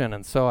Christian,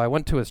 and so I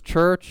went to his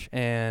church,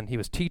 and he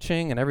was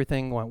teaching, and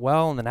everything went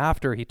well, and then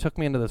after, he took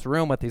me into this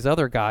room with these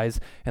other guys,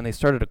 and they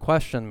started to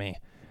question me.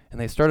 And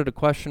they started to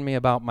question me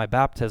about my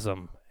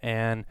baptism,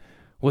 and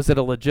was it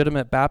a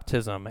legitimate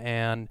baptism,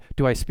 and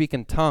do I speak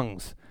in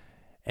tongues?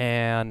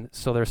 And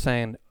so they're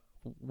saying,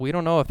 we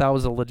don't know if that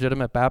was a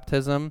legitimate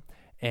baptism,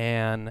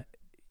 and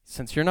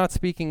since you're not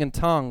speaking in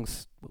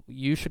tongues,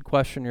 you should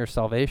question your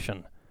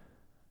salvation.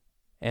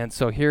 And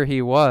so here he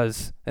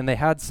was, and they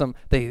had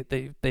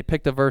they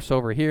picked a verse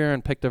over here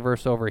and picked a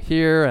verse over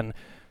here, and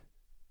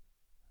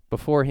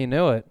before he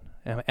knew it,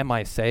 am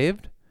I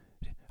saved?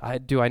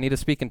 Do I need to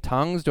speak in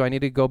tongues? Do I need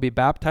to go be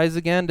baptized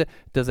again?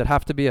 Does it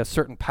have to be a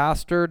certain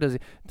pastor? Does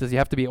he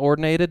have to be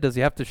ordinated? Does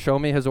he have to show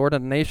me his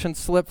ordination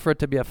slip for it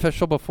to be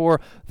official before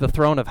the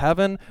throne of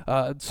heaven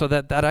so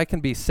that I can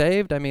be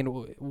saved? I mean,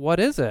 what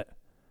is it?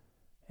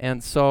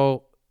 And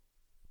so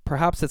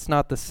perhaps it's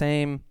not the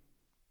same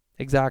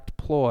exact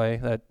ploy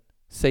that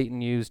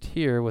Satan used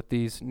here with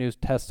these New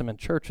Testament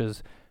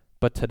churches,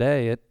 but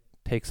today it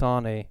takes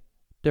on a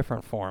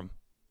different form.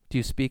 Do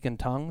you speak in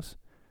tongues?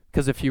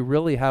 Because if you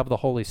really have the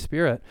Holy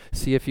Spirit,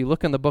 see, if you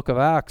look in the book of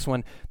Acts,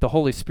 when the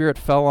Holy Spirit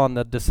fell on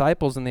the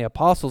disciples and the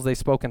apostles, they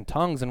spoke in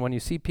tongues. And when you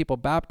see people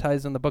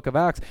baptized in the book of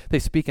Acts, they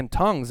speak in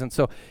tongues. And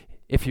so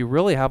if you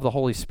really have the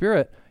Holy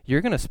Spirit,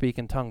 you're going to speak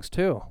in tongues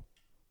too.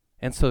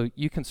 And so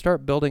you can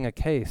start building a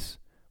case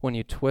when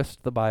you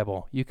twist the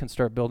Bible. You can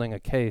start building a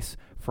case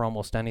for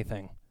almost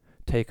anything.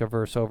 Take a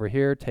verse over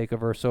here, take a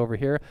verse over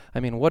here. I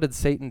mean, what did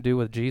Satan do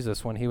with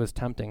Jesus when he was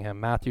tempting him?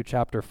 Matthew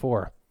chapter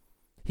 4.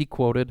 He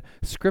quoted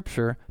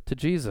scripture to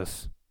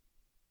Jesus.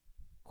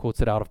 Quotes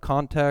it out of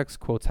context,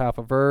 quotes half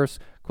a verse,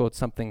 quotes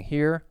something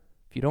here.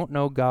 If you don't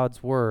know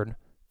God's word,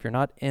 if you're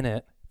not in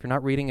it, if you're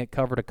not reading it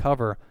cover to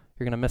cover,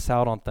 you're going to miss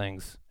out on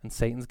things, and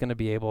Satan's going to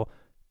be able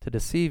to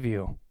deceive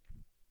you.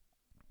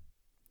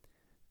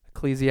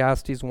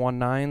 Ecclesiastes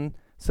 1:9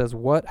 says,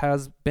 "What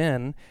has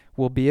been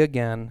will be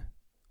again.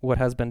 What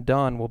has been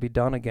done will be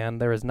done again.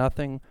 There is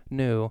nothing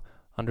new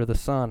under the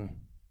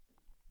sun."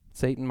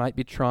 Satan might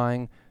be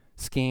trying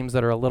schemes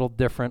that are a little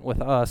different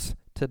with us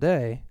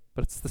today,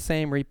 but it's the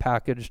same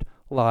repackaged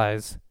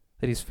lies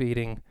that he's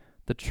feeding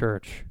the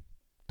church.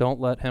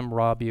 Don't let him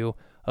rob you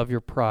of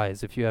your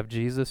prize. If you have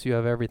Jesus, you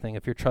have everything.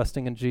 If you're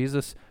trusting in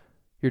Jesus,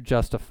 you're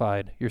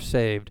justified, you're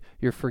saved,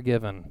 you're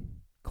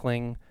forgiven.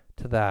 Cling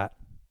to that.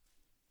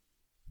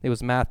 It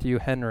was Matthew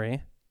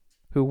Henry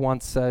who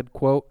once said,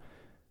 quote,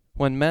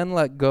 "When men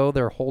let go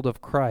their hold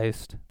of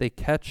Christ, they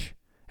catch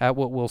at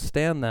what will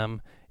stand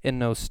them in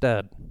no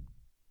stead."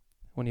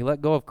 When you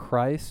let go of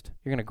Christ,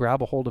 you're going to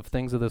grab a hold of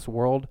things of this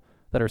world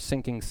that are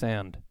sinking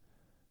sand.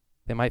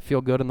 They might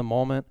feel good in the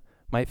moment,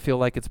 might feel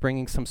like it's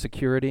bringing some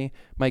security,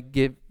 might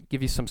give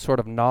you some sort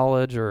of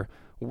knowledge or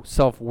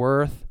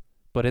self-worth,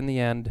 but in the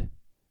end,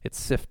 it's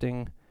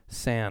sifting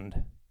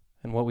sand.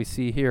 And what we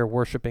see here,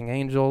 worshiping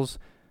angels,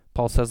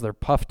 Paul says they're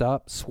puffed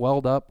up,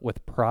 swelled up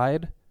with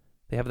pride.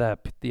 They have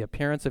the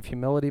appearance of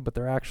humility, but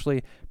they're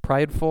actually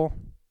prideful.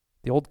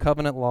 The old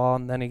covenant law,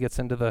 and then he gets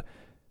into the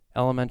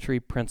elementary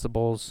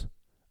principles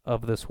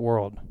of this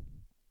world.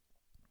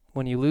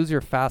 When you lose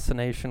your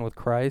fascination with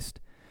Christ,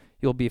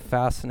 you'll be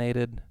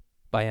fascinated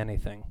by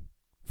anything.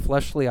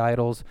 Fleshly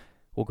idols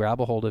will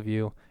grab a hold of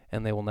you,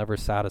 and they will never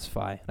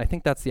satisfy. And I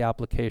think that's the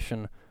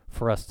application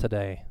for us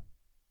today.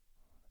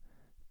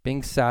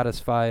 Being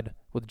satisfied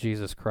with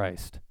Jesus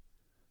Christ.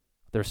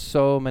 There's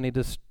so many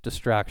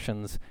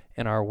distractions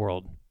in our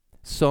world.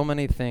 So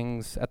many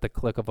things at the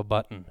click of a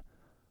button.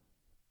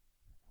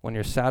 When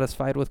you're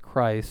satisfied with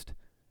Christ,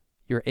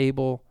 you're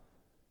able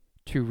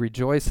to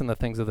rejoice in the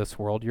things of this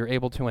world. You're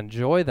able to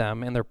enjoy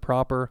them in their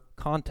proper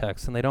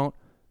context, and they don't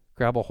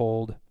grab a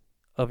hold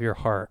of your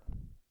heart.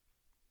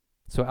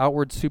 So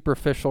outward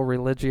superficial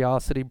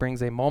religiosity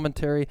brings a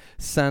momentary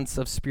sense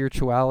of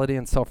spirituality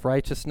and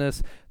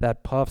self-righteousness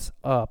that puffs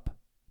up,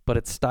 but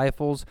it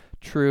stifles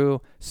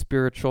true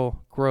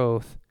spiritual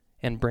growth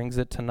and brings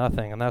it to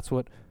nothing. And that's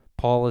what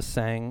Paul is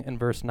saying in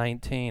verse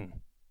 19.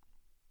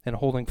 "And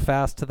holding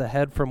fast to the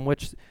head, from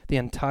which the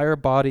entire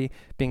body,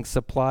 being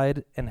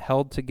supplied and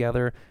held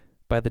together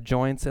by the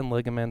joints and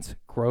ligaments,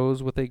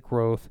 grows with a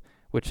growth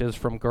which is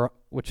from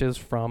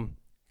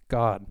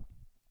God."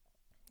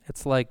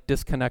 It's like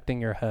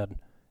disconnecting your head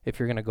if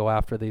you're going to go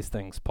after these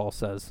things, Paul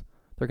says.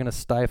 They're going to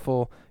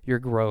stifle your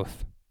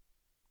growth.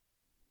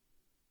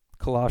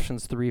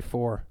 Colossians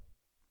 3:4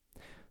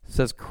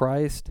 says,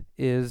 "Christ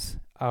is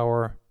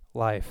our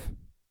life.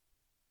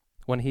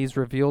 When he's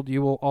revealed,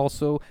 you will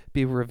also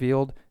be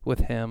revealed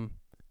with him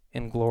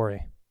in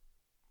glory."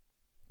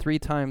 3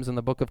 times in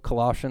the book of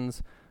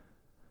Colossians,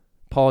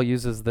 Paul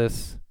uses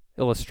this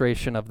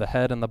illustration of the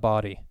head and the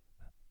body.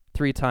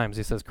 3 times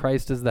he says,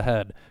 Christ is the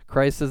head.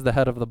 Christ is the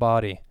head of the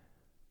body.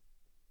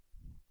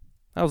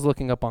 I was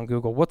looking up on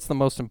Google, what's the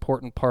most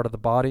important part of the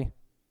body?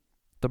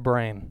 The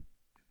brain.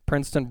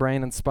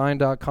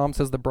 PrincetonBrainandSpine.com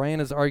says the brain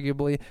is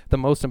arguably the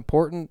most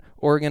important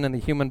organ in the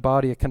human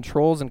body. It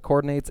controls and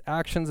coordinates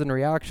actions and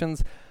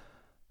reactions,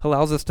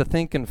 allows us to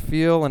think and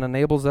feel, and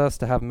enables us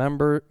to have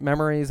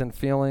memories and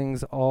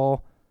feelings,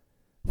 all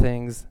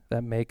things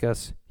that make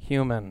us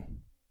human.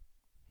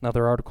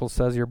 Another article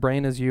says your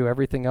brain is you,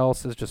 everything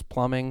else is just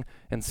plumbing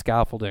and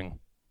scaffolding.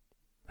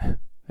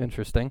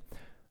 Interesting.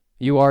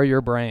 You are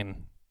your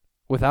brain.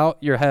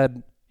 Without your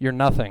head, you're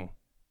nothing.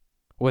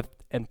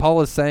 And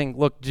Paul is saying,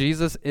 look,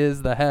 Jesus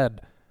is the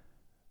head.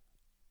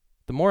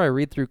 The more I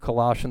read through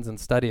Colossians and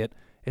study it,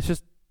 it's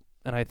just,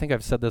 and I think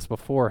I've said this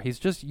before, he's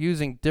just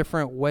using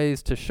different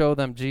ways to show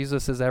them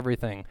Jesus is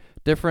everything.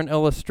 Different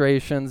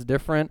illustrations,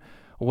 different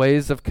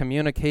ways of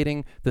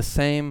communicating the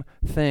same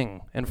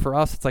thing. And for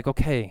us, it's like,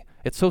 okay,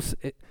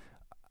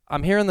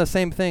 I'm hearing the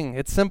same thing.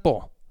 It's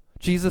simple.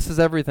 Jesus is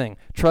everything.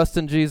 Trust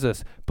in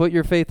Jesus. Put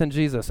your faith in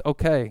Jesus.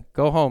 Okay,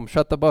 go home.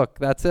 Shut the book.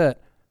 That's it.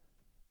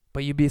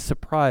 But you'd be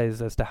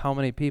surprised as to how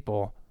many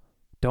people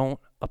don't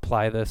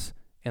apply this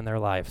in their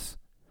lives.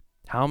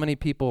 How many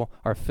people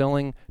are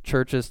filling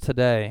churches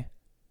today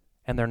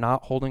and they're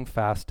not holding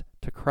fast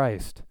to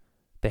Christ?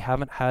 They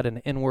haven't had an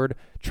inward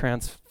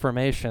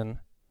transformation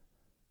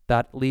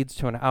that leads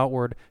to an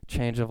outward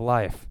change of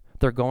life.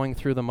 They're going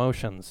through the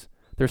motions.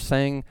 They're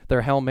saying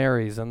their Hail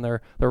Marys and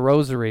their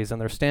rosaries, and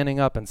they're standing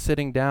up and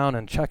sitting down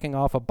and checking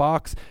off a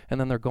box, and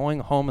then they're going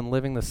home and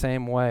living the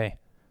same way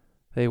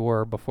they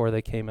were before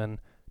they came in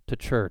to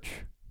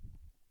church.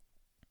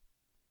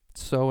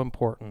 It's so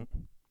important.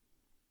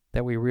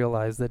 that we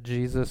realize that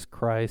Jesus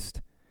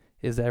Christ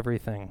is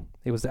everything.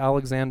 It was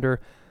Alexander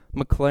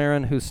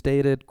McLaren who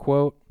stated,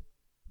 quote,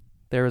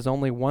 "There is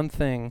only one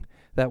thing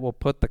that will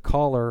put the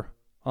collar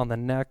on the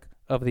neck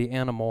of the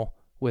animal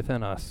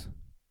within us,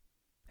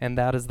 and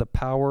that is the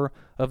power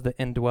of the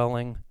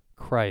indwelling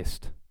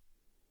Christ."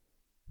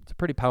 It's a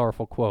pretty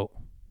powerful quote.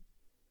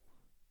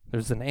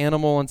 There's an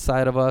animal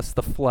inside of us,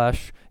 the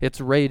flesh. It's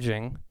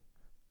raging.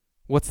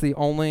 What's the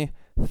only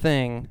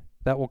thing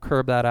that will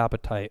curb that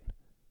appetite?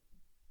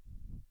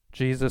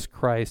 Jesus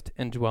Christ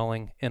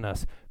indwelling in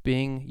us,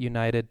 being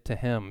united to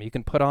him. You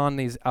can put on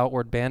these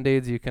outward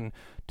band-aids. You can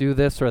do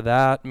this or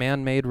that,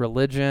 man-made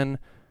religion.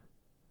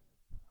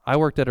 I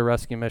worked at a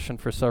rescue mission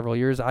for several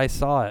years. I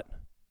saw it.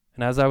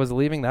 And as I was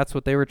leaving, that's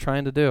what they were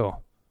trying to do.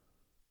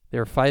 They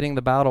were fighting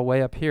the battle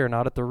way up here,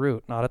 not at the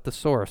root, not at the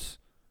source.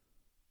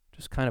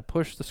 Just kind of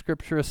push the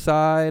scripture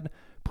aside,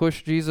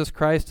 push Jesus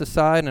Christ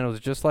aside, and it was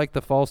just like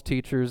the false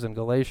teachers in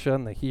Galatia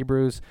and the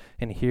Hebrews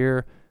and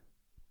here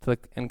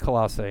in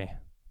Colossae.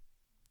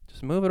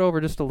 Just move it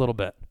over just a little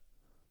bit.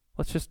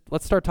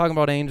 Let's start talking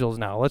about angels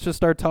now. Let's just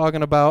start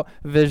talking about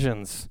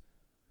visions.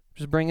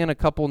 Just bring in a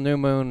couple new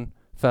moon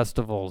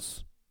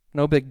festivals.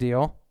 No big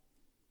deal.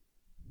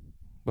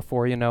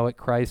 Before you know it,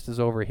 Christ is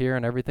over here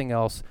and everything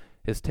else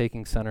is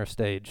taking center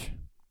stage.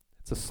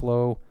 It's a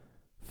slow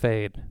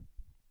fade.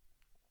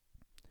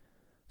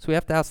 So we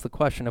have to ask the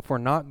question, if we're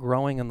not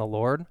growing in the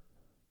Lord,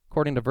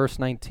 according to verse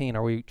 19,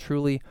 are we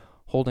truly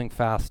holding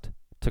fast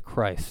to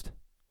Christ?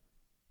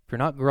 If you're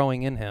not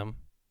growing in him,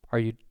 are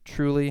you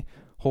truly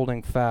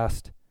holding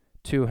fast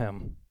to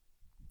him?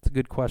 It's a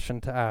good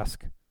question to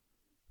ask.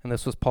 And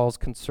this was Paul's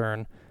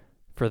concern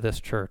for this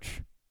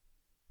church.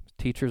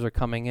 Teachers are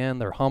coming in,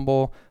 they're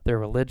humble, they're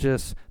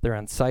religious, they're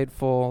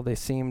insightful, they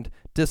seemed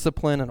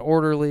disciplined and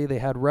orderly, they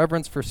had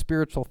reverence for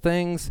spiritual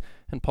things,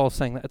 and Paul's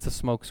saying that it's a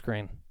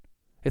smokescreen.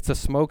 It's a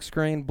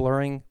smokescreen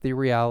blurring the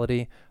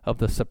reality of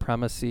the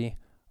supremacy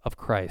of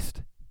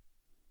Christ.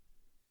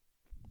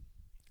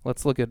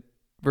 Let's look at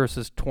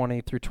verses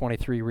 20 through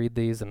 23, read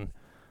these and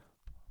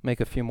make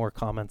a few more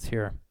comments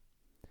here.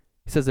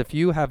 He says, "If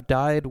you have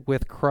died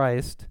with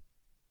Christ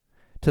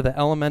to the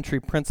elementary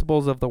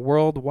principles of the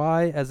world,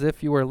 why, as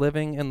if you were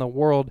living in the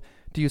world,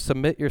 do you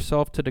submit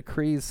yourself to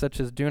decrees such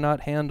as do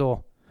not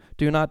handle,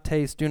 do not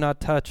taste, do not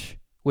touch,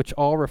 which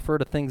all refer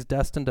to things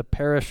destined to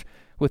perish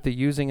with the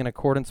using in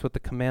accordance with the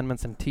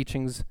commandments and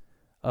teachings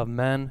of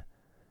men?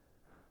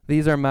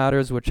 These are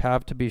matters which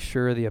have, to be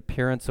sure, the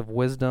appearance of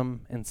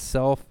wisdom and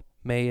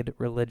self-made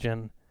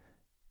religion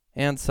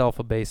and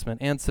self-abasement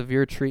and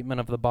severe treatment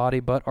of the body,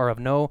 but are of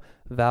no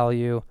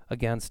value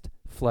against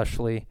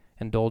fleshly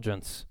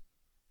indulgence."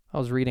 I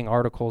was reading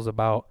articles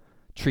about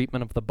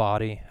treatment of the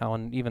body, how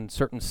in even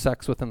certain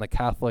sects within the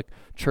Catholic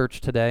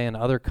Church today and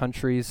other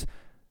countries,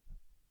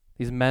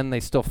 these men, they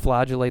still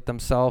flagellate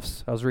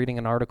themselves. I was reading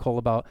an article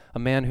about a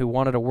man who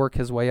wanted to work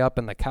his way up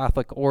in the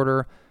Catholic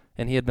order,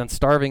 and he had been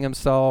starving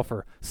himself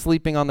or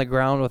sleeping on the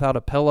ground without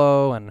a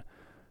pillow and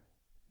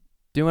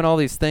doing all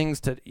these things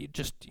to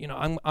just,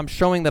 I'm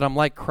showing that I'm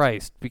like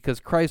Christ because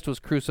Christ was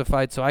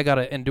crucified, so I got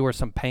to endure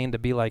some pain to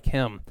be like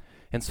him.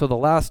 And so the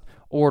last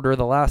order,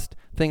 the last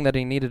thing that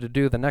he needed to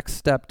do, the next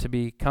step to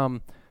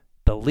become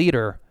the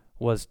leader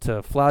was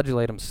to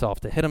flagellate himself,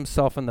 to hit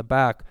himself in the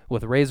back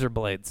with razor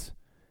blades.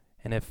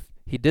 And if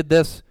he did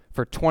this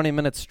for 20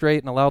 minutes straight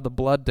and allowed the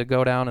blood to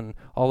go down and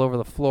all over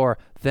the floor,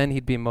 then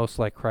he'd be most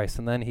like Christ,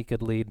 and then he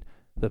could lead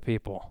the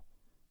people.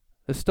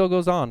 This still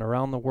goes on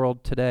around the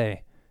world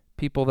today.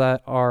 People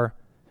that are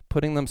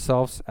putting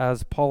themselves,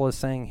 as Paul is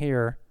saying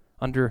here,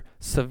 under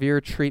severe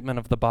treatment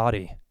of the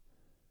body,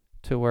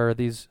 to where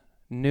these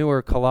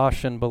newer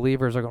Colossian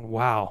believers are going,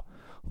 wow,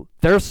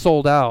 they're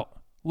sold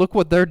out. Look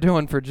what they're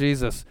doing for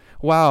Jesus.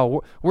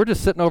 Wow, we're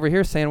just sitting over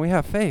here saying we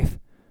have faith.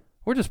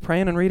 We're just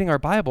praying and reading our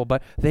Bible,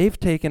 but they've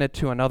taken it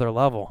to another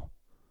level.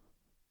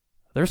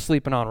 They're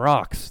sleeping on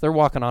rocks. They're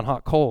walking on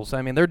hot coals.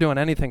 I mean, they're doing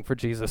anything for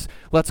Jesus.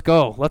 Let's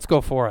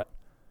go for it.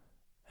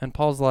 And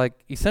Paul's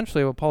like,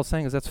 essentially what Paul's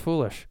saying is that's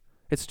foolish.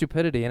 It's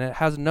stupidity, and it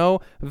has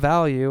no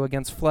value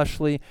against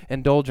fleshly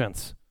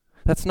indulgence.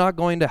 That's not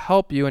going to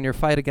help you in your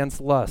fight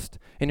against lust,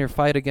 in your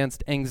fight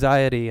against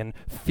anxiety and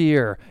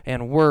fear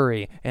and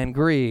worry and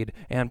greed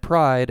and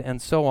pride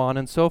and so on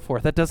and so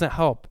forth. That doesn't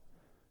help.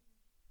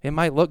 It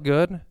might look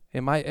good.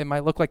 It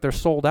might look like they're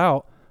sold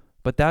out,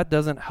 but that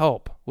doesn't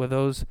help with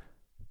those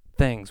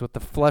things, with the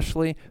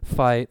fleshly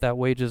fight that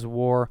wages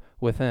war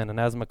within. And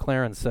as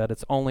McLaren said,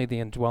 it's only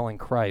the indwelling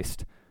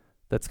Christ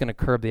that's going to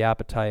curb the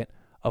appetite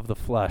of the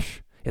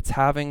flesh. It's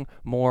having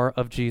more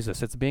of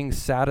Jesus. It's being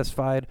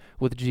satisfied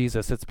with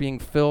Jesus. It's being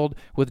filled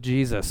with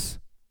Jesus.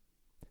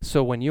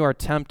 So when you are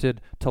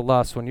tempted to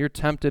lust, when you're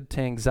tempted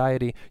to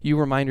anxiety, you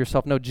remind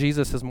yourself, no,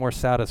 Jesus is more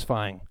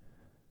satisfying.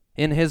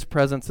 In his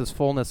presence is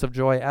fullness of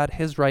joy. At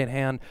his right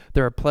hand,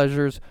 there are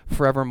pleasures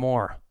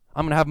forevermore.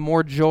 I'm going to have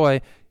more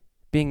joy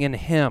being in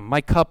him.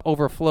 My cup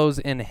overflows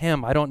in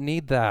him. I don't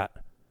need that.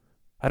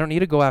 I don't need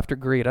to go after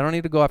greed. I don't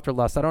need to go after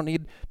lust. I don't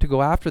need to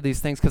go after these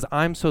things because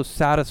I'm so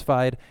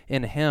satisfied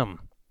in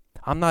him.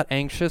 I'm not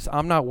anxious.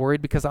 I'm not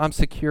worried because I'm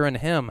secure in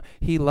him.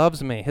 He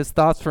loves me. His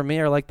thoughts for me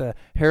are like the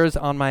hairs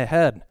on my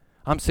head.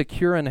 I'm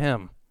secure in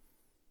him.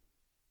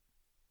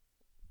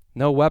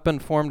 No weapon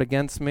formed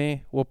against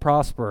me will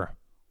prosper.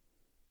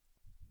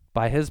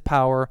 By his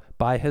power,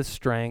 by his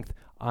strength,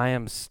 I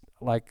am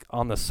like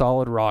on the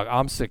solid rock.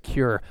 I'm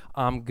secure.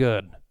 I'm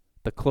good.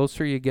 The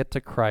closer you get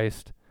to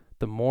Christ,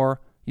 the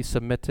more you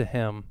submit to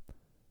him,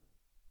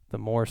 the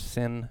more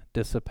sin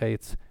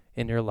dissipates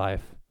in your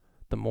life,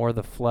 the more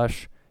the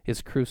flesh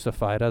is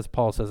crucified. As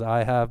Paul says,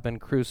 I have been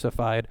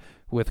crucified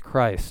with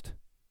Christ.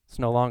 It's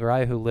no longer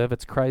I who live,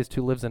 it's Christ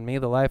who lives in me.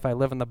 The life I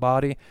live in the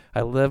body,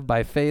 I live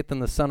by faith in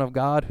the Son of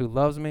God who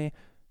loves me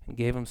and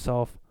gave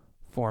himself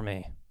for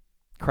me.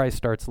 Christ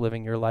starts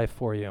living your life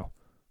for you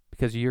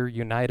because you're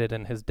united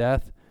in his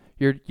death.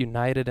 You're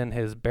united in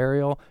his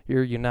burial.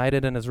 You're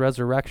united in his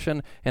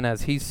resurrection. And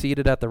as he's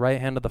seated at the right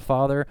hand of the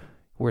Father,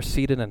 we're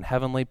seated in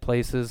heavenly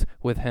places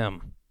with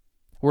him.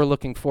 We're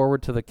looking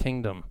forward to the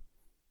kingdom.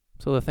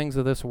 So the things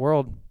of this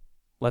world,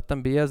 let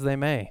them be as they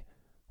may.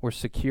 We're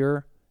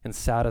secure and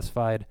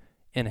satisfied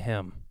in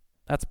him.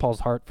 That's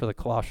Paul's heart for the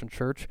Colossian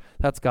church.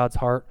 That's God's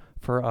heart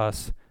for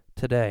us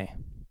today.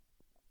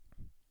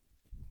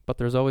 But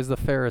there's always the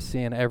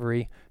Pharisee in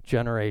every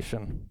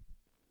generation.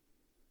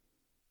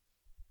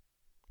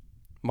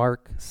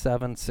 Mark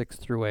 7, 6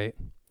 through 8.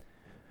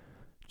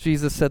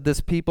 Jesus said,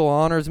 this people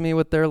honors me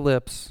with their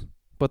lips,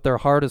 but their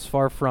heart is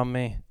far from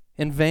me.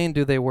 In vain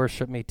do they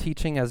worship me,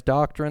 teaching as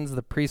doctrines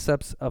the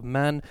precepts of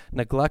men,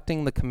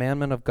 neglecting the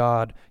commandment of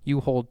God. You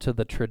hold to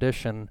the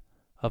tradition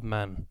of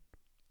men.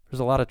 There's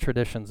a lot of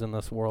traditions in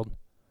this world.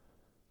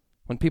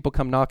 When people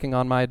come knocking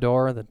on my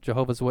door, the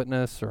Jehovah's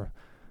Witness or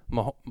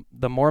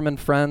the Mormon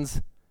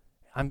friends,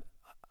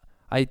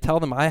 I tell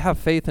them I have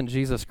faith in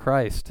Jesus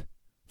Christ.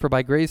 For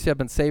by grace you have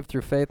been saved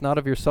through faith, not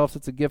of yourselves,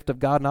 it's a gift of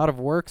God, not of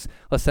works,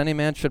 lest any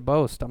man should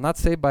boast. I'm not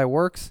saved by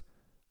works.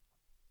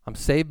 I'm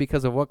saved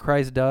because of what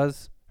Christ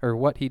does, or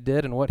what he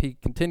did and what he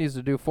continues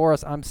to do for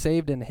us. I'm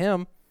saved in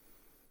him.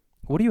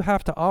 What do you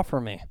have to offer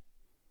me?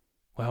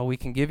 Well, we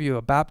can give you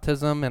a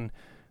baptism and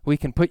we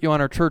can put you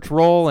on our church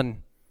roll,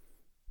 and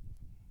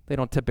they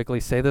don't typically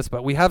say this,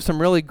 but we have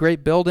some really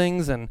great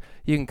buildings and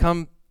you can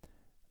come.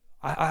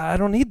 I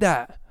don't need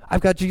that.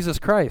 I've got Jesus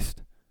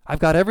Christ. I've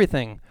got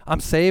everything. I'm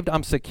saved.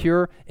 I'm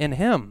secure in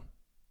him.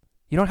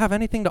 You don't have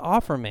anything to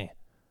offer me.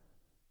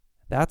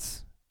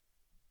 That's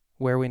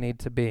where we need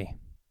to be.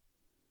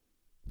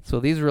 So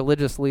these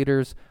religious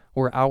leaders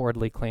were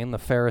outwardly clean, the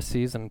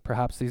Pharisees and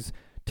perhaps these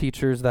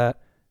teachers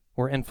that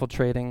were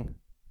infiltrating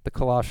the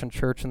Colossian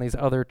church and these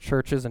other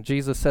churches. And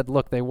Jesus said,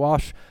 look, they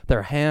wash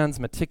their hands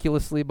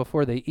meticulously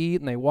before they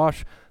eat, and they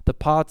wash the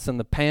pots and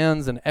the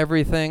pans and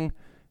everything.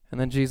 And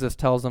then Jesus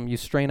tells them, you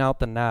strain out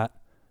the gnat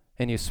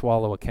and you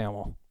swallow a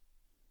camel.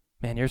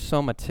 Man, you're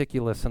so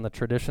meticulous in the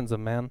traditions of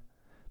man,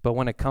 but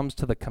when it comes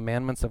to the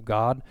commandments of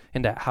God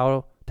and to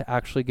how to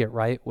actually get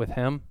right with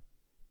him,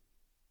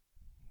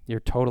 you're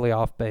totally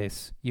off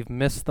base. You've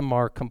missed the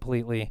mark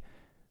completely,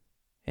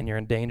 and you're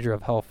in danger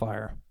of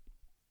hellfire.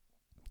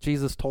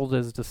 Jesus told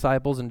his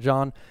disciples in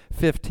John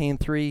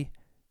 15:3,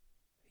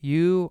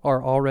 you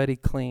are already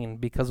clean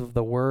because of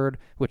the word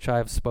which I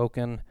have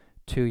spoken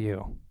to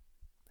you.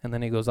 And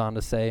then he goes on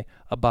to say,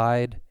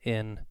 abide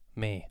in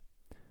me.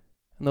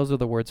 And those are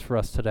the words for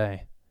us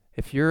today.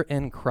 If you're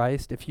in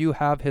Christ, if you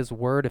have his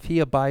word, if he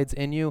abides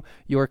in you,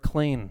 you're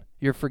clean,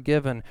 you're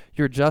forgiven,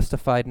 you're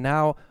justified.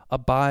 Now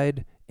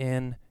abide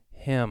in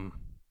him.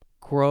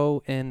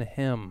 Grow in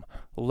him.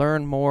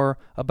 Learn more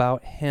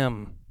about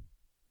him.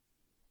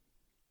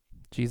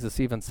 Jesus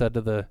even said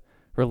to the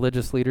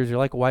religious leaders, you're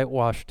like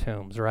whitewashed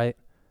tombs, right?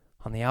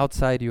 On the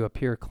outside, you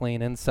appear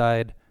clean.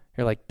 Inside,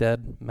 you're like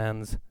dead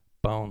men's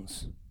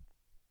bones.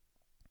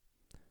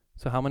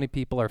 So how many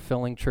people are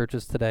filling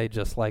churches today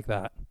just like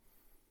that?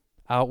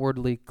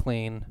 Outwardly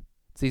clean.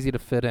 It's easy to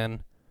fit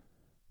in.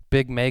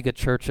 Big mega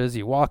churches.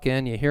 You walk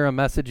in, you hear a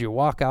message, you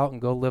walk out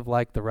and go live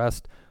like the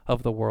rest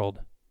of the world.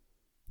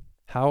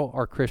 How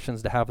are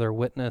Christians to have their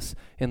witness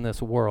in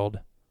this world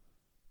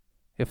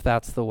if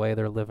that's the way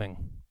they're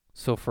living?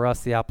 So for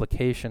us, the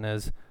application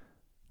is,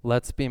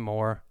 let's be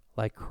more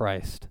like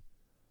Christ.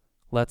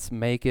 Let's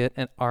make it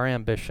our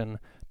ambition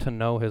to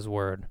know his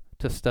word,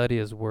 to study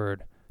his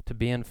word, to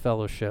be in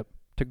fellowship,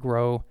 to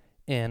grow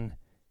in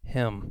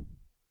him.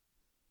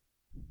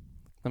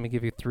 Let me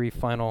give you 3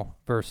 final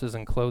verses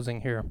in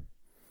closing here.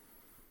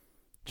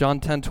 John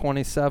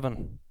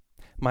 10:27.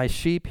 My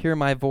sheep hear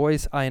my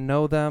voice, I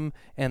know them,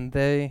 and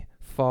they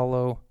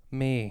follow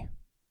me.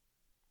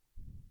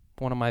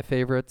 One of my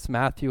favorites,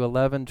 Matthew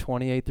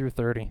 11:28 through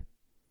 30.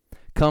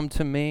 Come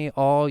to me,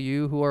 all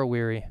you who are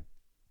weary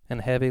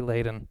and heavy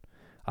laden,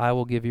 I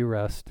will give you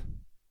rest.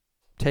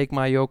 Take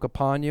my yoke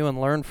upon you and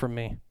learn from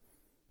me.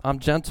 I'm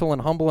gentle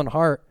and humble in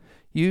heart.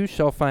 You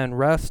shall find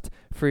rest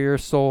for your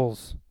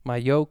souls. My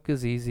yoke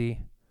is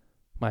easy.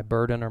 My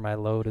burden or my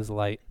load is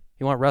light.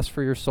 You want rest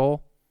for your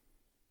soul?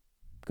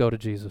 Go to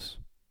Jesus.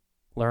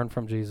 Learn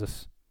from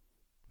Jesus.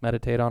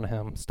 Meditate on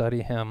him.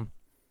 Study him.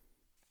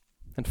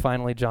 And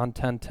finally, John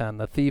 10:10.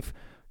 The thief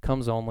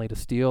comes only to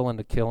steal and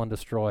to kill and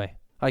destroy.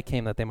 I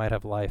came that they might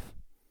have life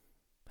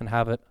and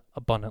have it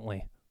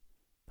abundantly.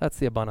 That's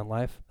the abundant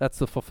life. That's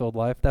the fulfilled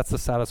life. That's the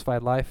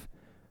satisfied life.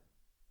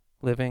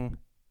 Living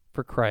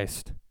for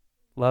Christ,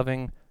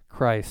 loving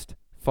Christ,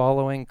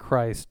 following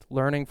Christ,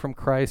 learning from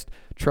Christ,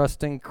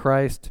 trusting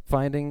Christ,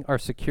 finding our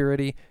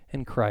security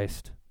in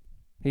Christ.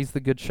 He's the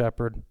good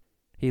shepherd.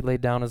 He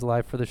laid down his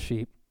life for the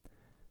sheep.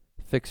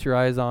 Fix your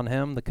eyes on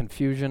him. The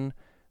confusion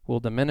will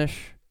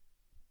diminish.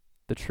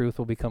 The truth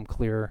will become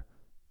clearer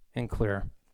and clearer.